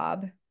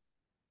job,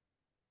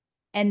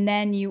 and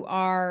then you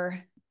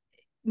are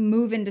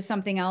move into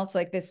something else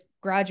like this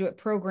graduate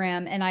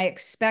program, and I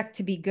expect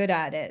to be good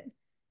at it.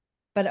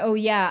 But oh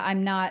yeah,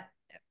 I'm not.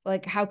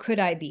 Like, how could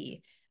I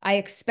be? I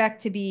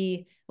expect to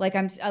be like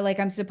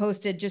I'm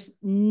supposed to just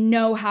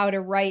know how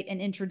to write an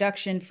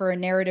introduction for a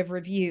narrative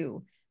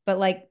review. But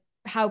like,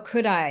 how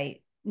could I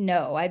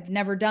know? I've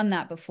never done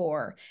that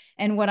before.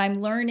 And what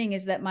I'm learning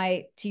is that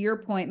to your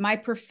point, my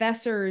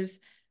professors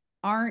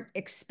aren't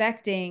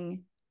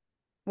expecting,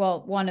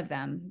 well, one of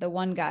them, the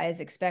one guy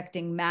is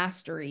expecting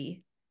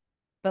mastery,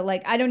 but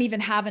like I don't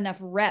even have enough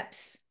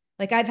reps.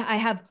 Like I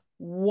have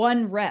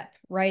one rep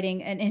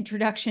writing an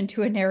introduction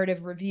to a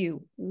narrative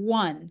review,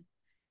 one.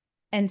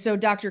 And so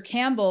Dr.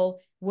 Campbell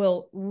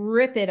will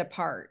rip it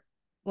apart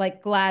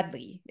like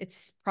gladly.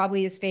 It's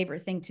probably his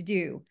favorite thing to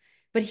do.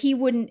 but he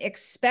wouldn't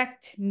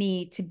expect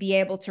me to be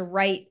able to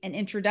write an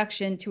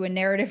introduction to a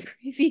narrative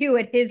review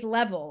at his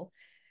level.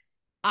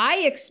 I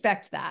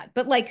expect that,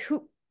 but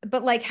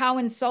like how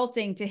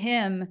insulting to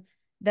him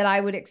that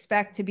I would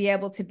expect to be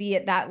able to be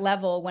at that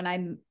level when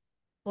I'm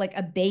like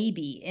a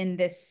baby in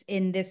this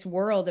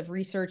world of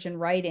research and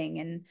writing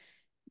and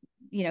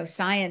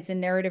science and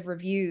narrative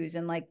reviews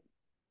and like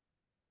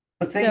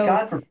But thank so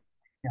God for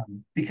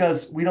him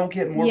because we don't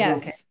get more vocab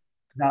yes,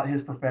 about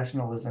his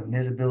professionalism and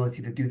his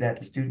ability to do that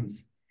to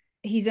students.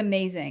 he's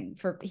amazing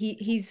for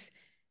he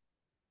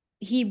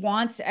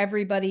wants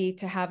everybody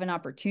to have an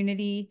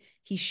opportunity.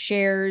 He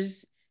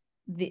shares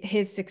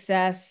his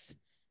success.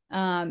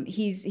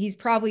 He's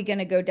probably going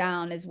to go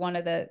down as one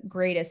of the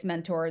greatest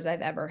mentors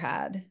I've ever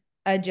had.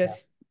 I Yeah.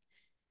 just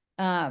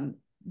um,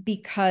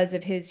 because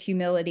of his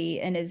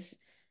humility and his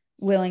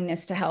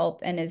willingness to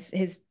help and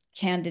his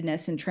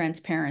candidness and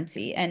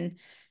transparency. And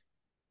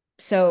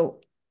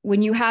so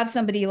when you have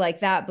somebody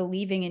like that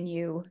believing in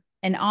you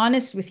and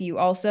honest with you,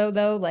 also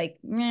though, like,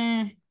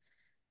 yeah,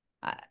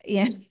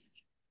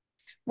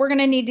 we're going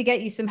to need to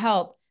get you some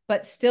help,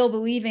 but still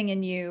believing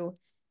in you,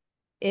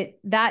 it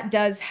that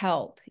does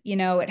help.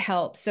 It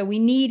helps. So we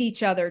need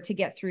each other to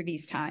get through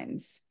these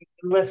times.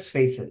 And let's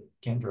face it,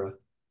 Kendra,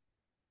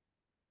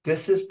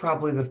 this is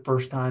probably the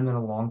first time in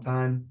a long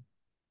time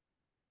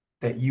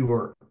that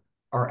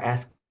are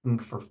asking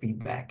for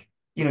feedback.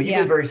 You've been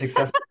Yeah. very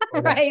successful.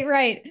 Right,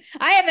 right.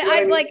 I haven't, You know what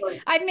I I've mean?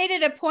 like, I've made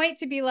it a point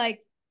to be like,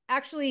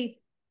 actually,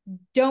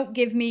 don't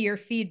give me your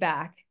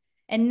feedback.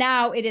 And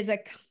now it is a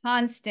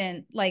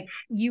constant, like,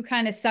 you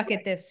kind of suck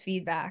at this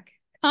feedback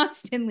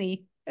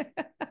constantly.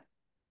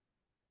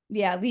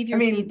 Yeah, leave I your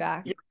mean,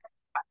 feedback.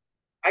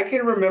 I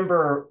can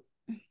remember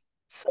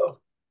so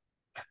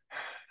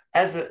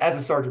as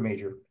a sergeant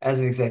major, as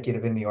an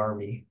executive in the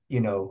Army,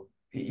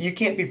 you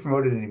can't be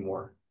promoted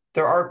anymore.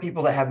 There are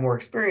people that have more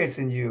experience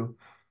than you,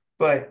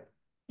 but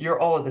you're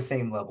all at the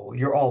same level.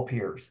 You're all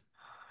peers.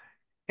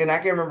 And I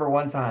can remember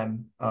one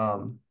time,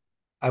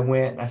 I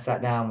went and I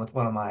sat down with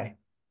one of my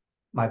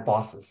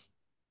bosses,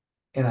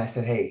 and I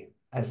said, "Hey,"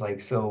 I was like,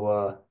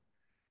 "So,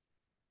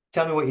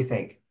 tell me what you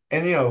think."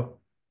 And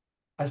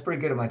I was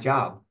pretty good at my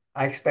job.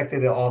 I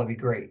expected it all to be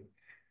great.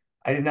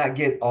 I did not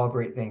get all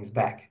great things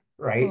back,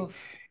 right? Oof.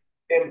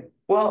 And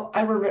well,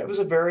 I remember it was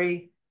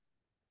very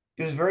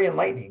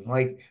enlightening.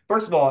 Like,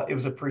 first of all, it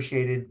was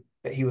appreciated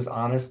that he was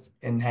honest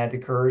and had the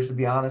courage to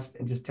be honest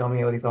and just tell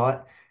me what he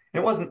thought.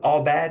 And it wasn't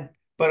all bad,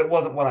 but it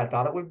wasn't what I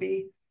thought it would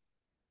be.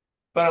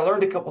 But I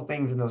learned a couple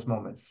things in those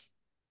moments.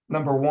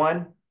 Number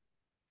one,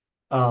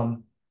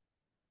 um,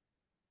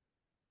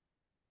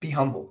 be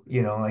humble.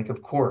 Like,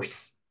 of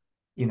course,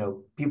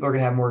 people are going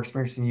to have more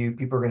experience than you.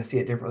 People are going to see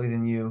it differently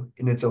than you,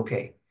 and it's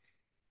okay.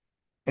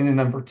 And then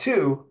number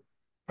two,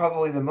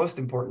 probably the most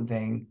important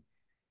thing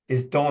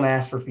is don't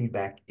ask for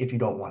feedback if you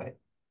don't want it.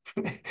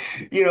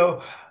 You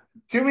know,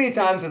 Too many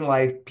times in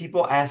life,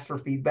 people ask for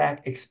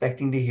feedback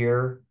expecting to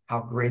hear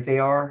how great they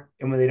are.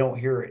 And when they don't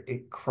hear it,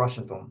 it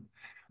crushes them.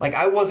 Like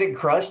I wasn't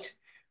crushed,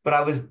 but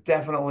I was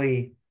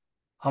definitely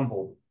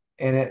humbled.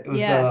 And it was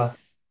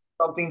Yes.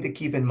 something to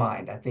keep in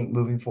mind, I think,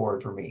 moving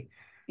forward for me.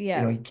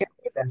 Yeah. You can't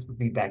always ask for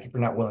feedback if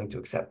you're not willing to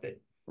accept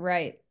it.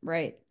 Right.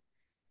 Right.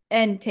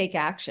 And take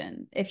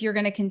action. If you're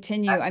going to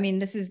continue, I mean,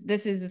 this is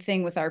the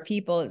thing with our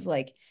people is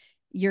like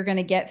you're going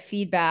to get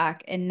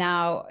feedback and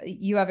now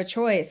you have a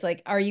choice.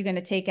 Like, are you going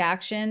to take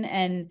action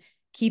and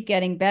keep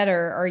getting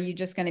better? Or are you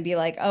just going to be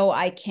like, oh,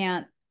 I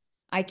can't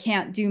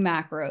do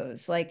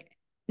macros? Like,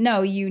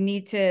 no, you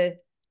need to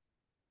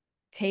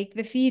take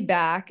the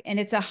feedback, and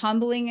it's a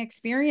humbling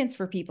experience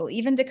for people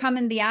even to come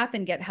in the app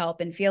and get help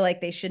and feel like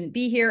they shouldn't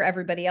be here.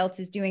 Everybody else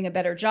is doing a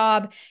better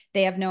job.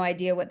 They have no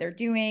idea what they're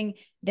doing.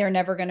 They're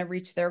never going to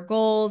reach their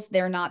goals.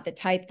 They're not the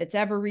type that's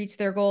ever reached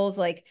their goals.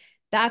 Like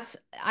that's,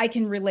 I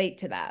can relate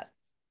to that.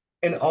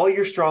 And all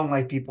your strong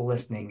life people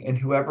listening, and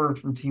whoever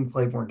from Team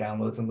Clayborn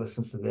downloads and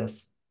listens to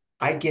this,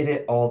 I get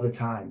it all the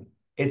time.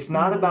 It's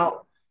not Mm-hmm.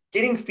 about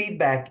getting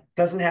feedback,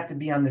 doesn't have to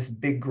be on this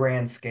big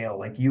grand scale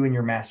like you and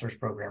your master's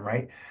program,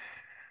 right?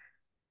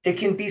 It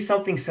can be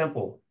something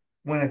simple.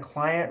 When a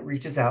client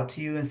reaches out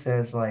to you and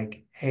says,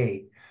 like,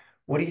 hey,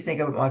 what do you think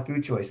about my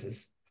food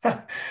choices?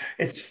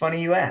 It's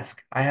funny you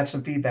ask. I have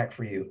some feedback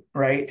for you,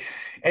 right?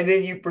 And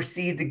then you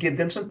proceed to give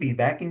them some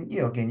feedback. And,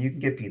 again, you can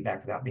give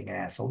feedback without being an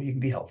asshole. You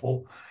can be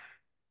helpful.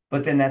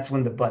 But then that's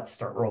when the butts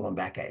start rolling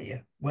back at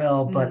you.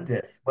 Well, but Mm-hmm.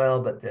 this,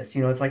 well, but this.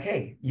 It's like,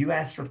 hey, you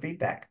asked for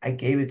feedback. I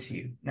gave it to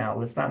you. Now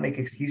let's not make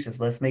excuses.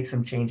 Let's make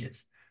some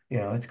changes.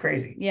 It's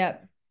crazy.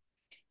 Yep.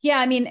 Yeah,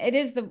 I mean,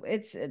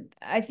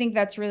 I think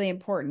that's really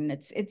important.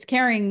 It's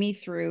carrying me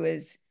through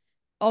is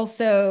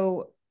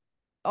also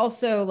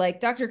like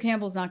Dr.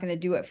 Campbell's not going to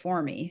do it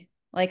for me.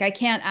 Like I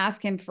can't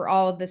ask him for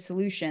all of the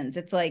solutions.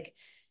 It's like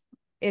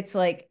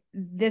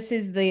this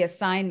is the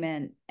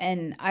assignment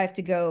and I have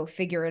to go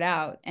figure it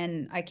out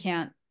and I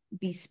can't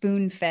be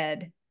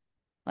spoon-fed.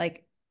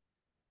 Like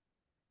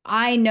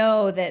I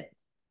know that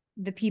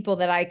the people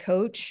that I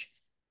coach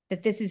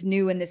that this is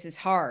new and this is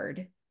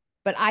hard,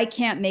 but I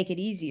can't make it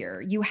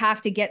easier. You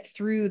have to get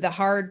through the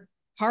hard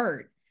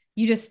part.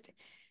 You just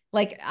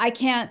I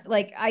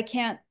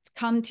can't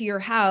come to your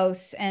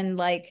house and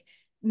like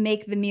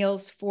make the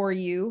meals for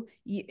you.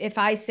 If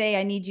I say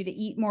I need you to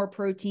eat more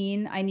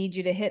protein, I need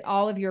you to hit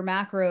all of your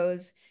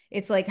macros,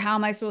 it's like, how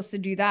am I supposed to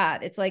do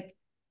that? It's like,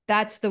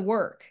 that's the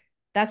work.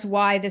 That's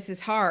why this is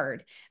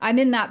hard. I'm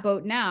in that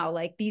boat now.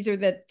 Like, these are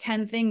the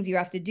 10 things you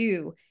have to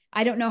do.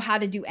 I don't know how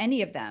to do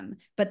any of them,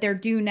 but they're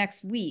due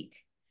next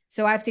week.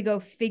 So I have to go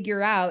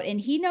figure out.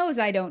 And he knows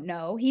I don't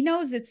know. He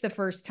knows it's the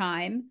first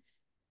time.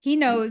 He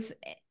knows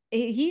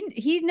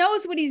he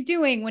knows what he's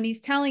doing when he's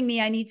telling me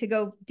I need to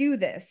go do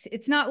this.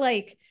 It's not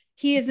like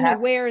he isn't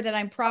aware that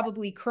I'm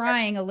probably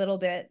crying a little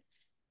bit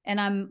and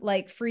I'm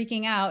like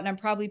freaking out and I'm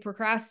probably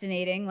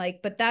procrastinating.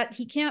 Like, but that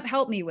he can't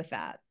help me with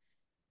that.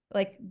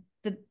 Like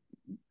the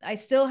I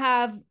still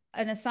have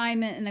an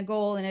assignment and a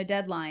goal and a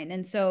deadline.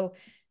 And so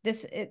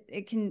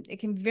it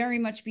can very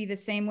much be the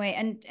same way.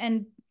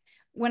 And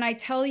when I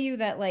tell you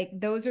that like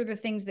those are the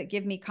things that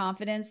give me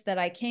confidence that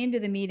I came to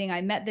the meeting,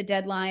 I met the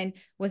deadline,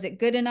 was it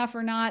good enough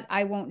or not?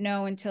 I won't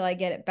know until I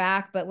get it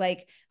back, but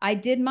like I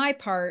did my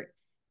part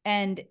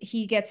and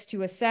he gets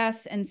to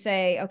assess and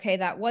say, okay,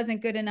 that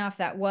wasn't good enough.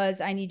 That was,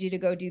 I need you to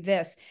go do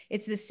this.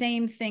 It's the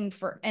same thing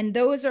for, and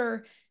those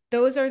are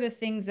the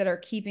things that are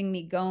keeping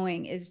me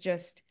going is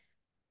just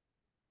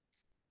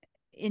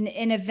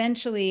and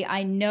eventually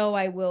I know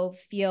I will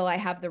feel I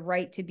have the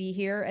right to be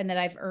here and that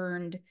I've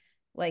earned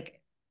like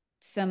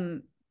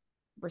some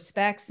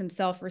respect, some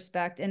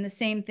self-respect. And the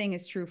same thing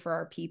is true for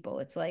our people.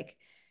 It's like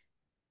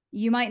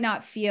you might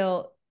not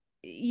feel,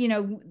 you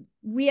know,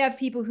 we have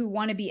people who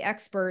want to be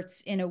experts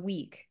in a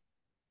week.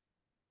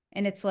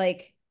 And it's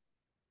like,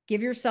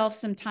 give yourself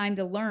some time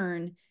to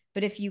learn.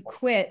 But if you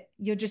quit,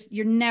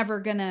 you're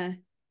never gonna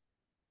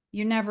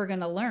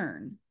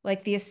learn.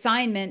 Like the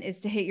assignment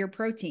is to hit your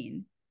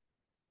protein.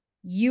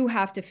 You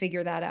have to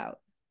figure that out.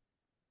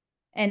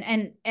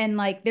 And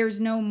like there's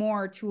no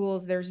more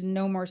tools, there's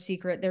no more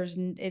secret.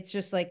 It's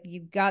just like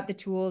you got the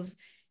tools,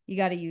 you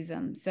got to use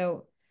them.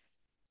 So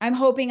I'm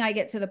hoping I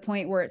get to the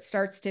point where it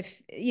starts to,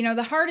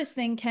 the hardest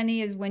thing,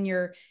 Kenny, is when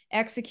you're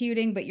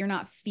executing, but you're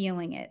not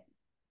feeling it.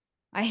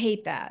 I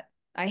hate that.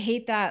 I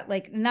hate that.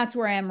 Like, and that's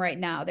where I am right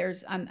now.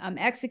 I'm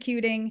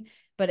executing,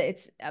 but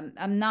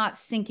I'm not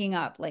syncing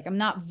up. Like, I'm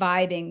not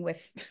vibing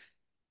with,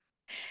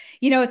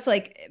 it's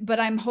like, but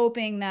I'm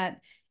hoping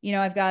that,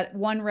 I've got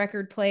one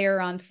record player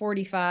on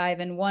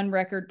 45 and one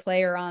record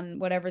player on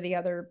whatever the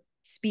other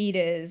speed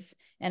is.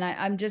 And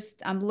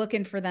I'm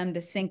looking for them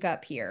to sync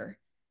up here,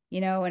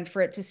 and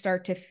for it to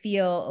start to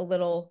feel a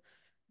little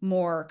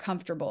more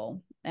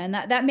comfortable. And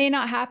that may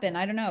not happen.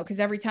 I don't know. Cause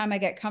every time I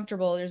get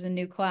comfortable, there's a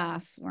new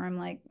class where I'm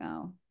like,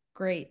 oh,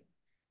 great.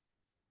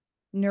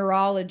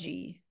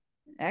 Neurology.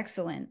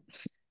 Excellent.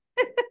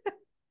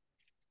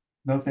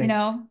 No thanks.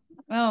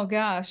 Oh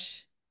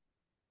gosh.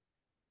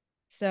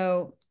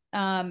 So,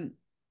 um,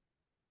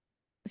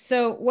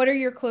 so what are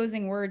your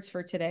closing words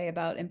for today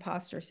about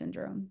imposter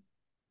syndrome?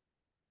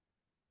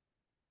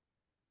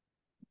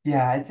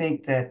 Yeah, I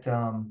think that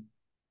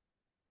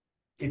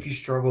if you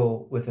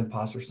struggle with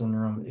imposter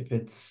syndrome, if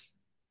it's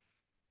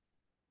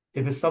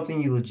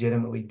something you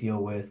legitimately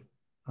deal with,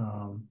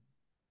 um,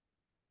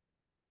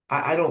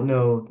 I don't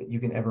know that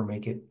you can ever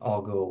make it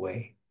all go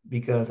away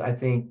because I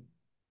think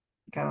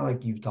kind of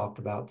like you've talked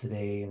about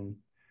today, and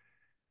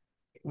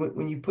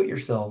when you put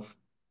yourself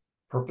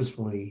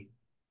purposefully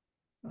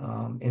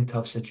in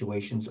tough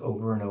situations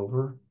over and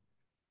over,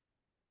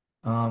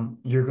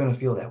 you're going to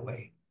feel that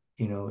way,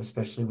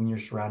 especially when you're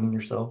surrounding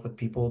yourself with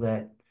people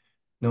that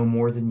know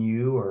more than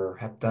you or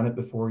have done it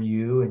before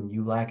you and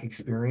you lack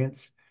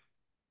experience.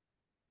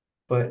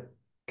 But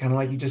kind of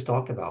like you just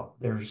talked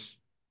about, there's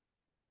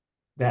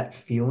that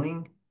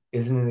feeling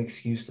isn't an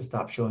excuse to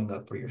stop showing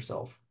up for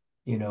yourself,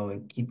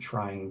 and keep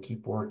trying and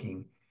keep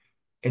working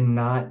and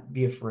not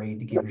be afraid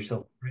to give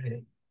yourself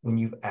credit when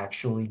you've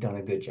actually done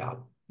a good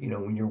job,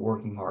 when you're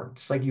working hard,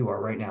 just like you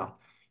are right now.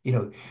 You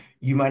know,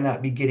 you might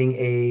not be getting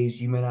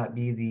A's, you may not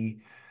be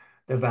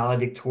the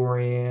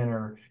valedictorian,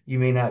 or you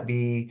may not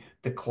be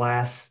the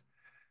class,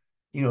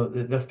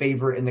 the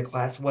favorite in the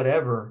class,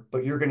 whatever,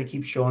 but you're going to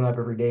keep showing up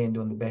every day and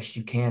doing the best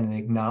you can and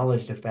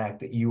acknowledge the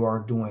fact that you are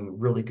doing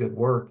really good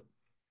work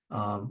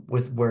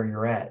with where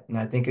you're at. And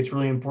I think it's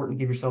really important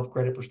to give yourself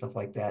credit for stuff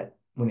like that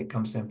when it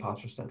comes to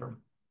imposter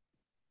syndrome.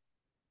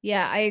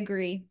 Yeah, I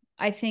agree.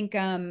 I think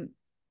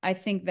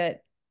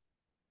that,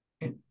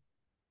 And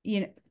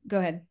go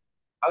ahead.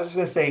 I was just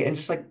going to say, and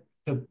just like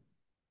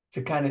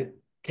to kind of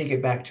take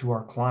it back to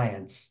our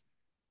clients,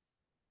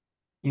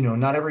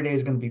 not every day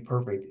is going to be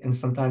perfect. And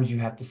sometimes you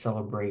have to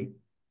celebrate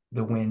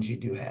the wins you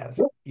do have.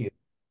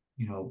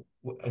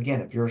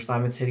 Again, if your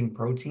assignment's hitting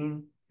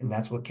protein and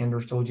that's what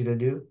Kendra's told you to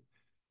do,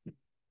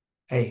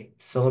 hey,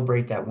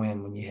 celebrate that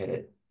win when you hit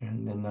it.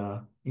 And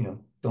then,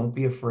 don't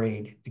be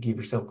afraid to give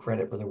yourself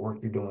credit for the work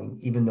you're doing,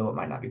 even though it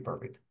might not be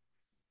perfect.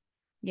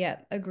 Yeah,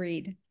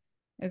 agreed.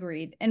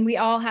 Agreed. And we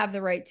all have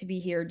the right to be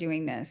here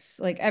doing this.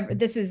 Like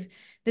this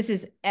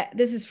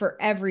is for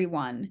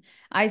everyone.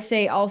 I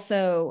say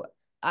also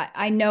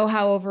I know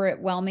how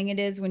overwhelming it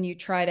is when you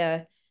try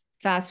to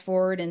fast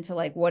forward into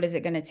like, what is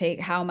it going to take?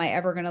 How am I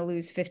ever going to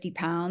lose 50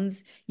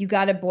 pounds? You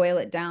got to boil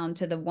it down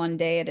to the one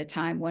day at a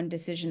time, one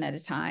decision at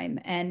a time.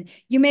 And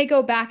you may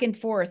go back and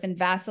forth and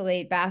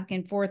vacillate back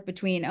and forth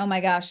between, oh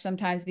my gosh,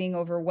 sometimes being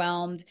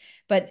overwhelmed,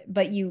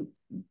 but you,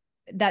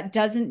 that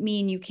doesn't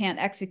mean you can't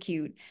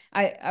execute.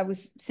 I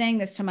was saying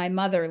this to my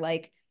mother,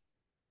 like,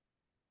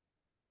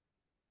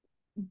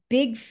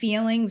 big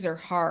feelings are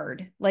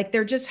hard. Like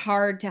they're just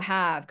hard to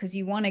have because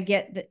you want to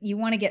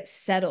get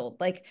settled.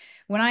 Like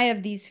when I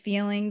have these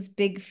feelings,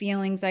 big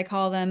feelings, I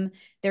call them,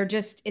 they're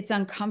just, it's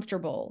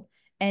uncomfortable.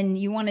 And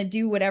you want to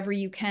do whatever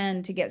you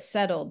can to get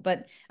settled.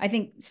 But I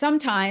think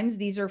sometimes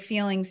these are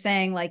feelings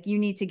saying like you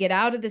need to get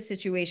out of the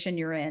situation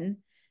you're in.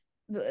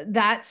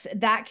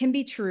 That can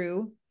be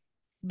true.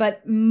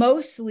 But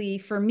mostly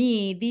for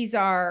me, these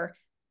are,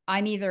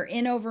 I'm either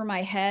in over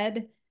my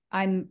head,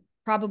 I'm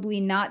probably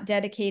not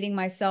dedicating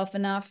myself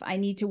enough. I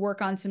need to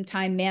work on some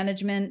time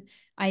management.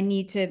 I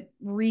need to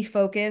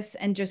refocus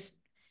and just,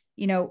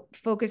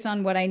 focus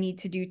on what I need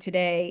to do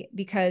today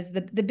because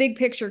the big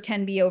picture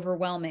can be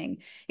overwhelming.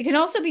 It can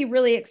also be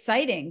really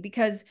exciting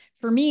because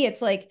for me,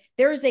 it's like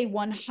there's a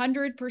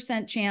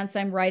 100% chance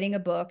I'm writing a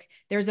book.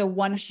 There's a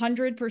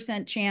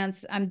 100%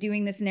 chance I'm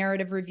doing this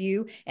narrative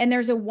review. And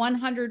there's a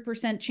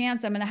 100%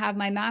 chance I'm going to have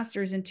my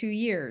master's in 2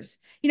 years,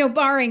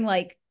 barring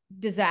like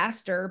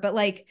disaster. But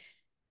like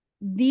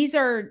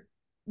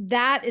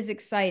that is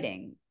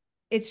exciting.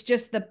 It's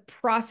just the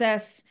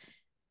process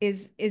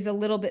is a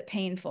little bit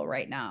painful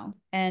right now.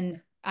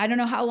 And I don't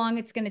know how long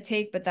it's going to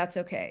take, but that's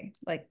okay.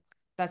 Like,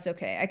 that's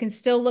okay. I can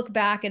still look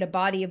back at a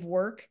body of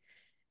work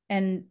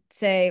and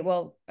say,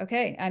 well,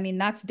 okay, I mean,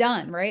 that's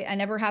done, right? I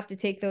never have to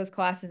take those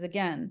classes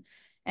again.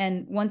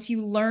 And once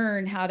you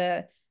learn how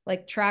to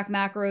like track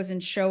macros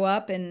and show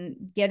up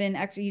and get in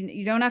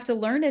you don't have to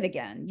learn it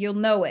again. You'll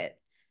know it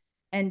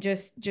and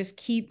just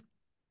keep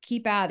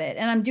at it.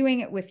 And I'm doing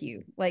it with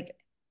you. Like,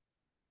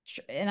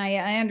 and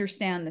I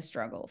understand the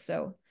struggle.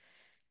 So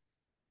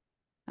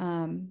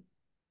um,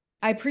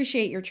 I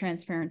appreciate your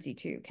transparency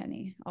too,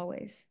 Kenny,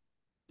 always,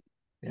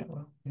 Yeah,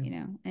 well,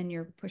 yeah, and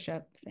your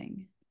push-up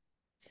thing.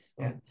 It's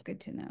yeah,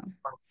 good to know.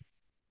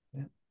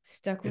 yeah.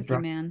 Stuck It with you,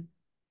 man.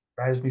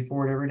 drives me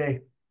forward every day.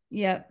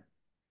 Yep.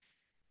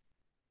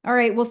 All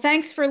right. Well,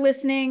 thanks for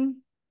listening.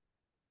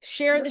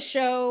 Share the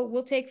show.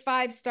 We'll take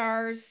 5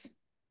 stars.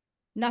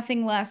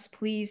 Nothing less,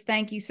 please.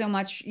 Thank you so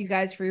much, you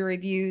guys, for your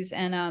reviews.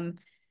 And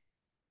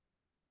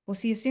we'll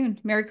see you soon.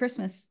 Merry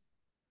Christmas.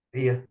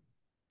 See ya.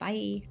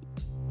 Bye.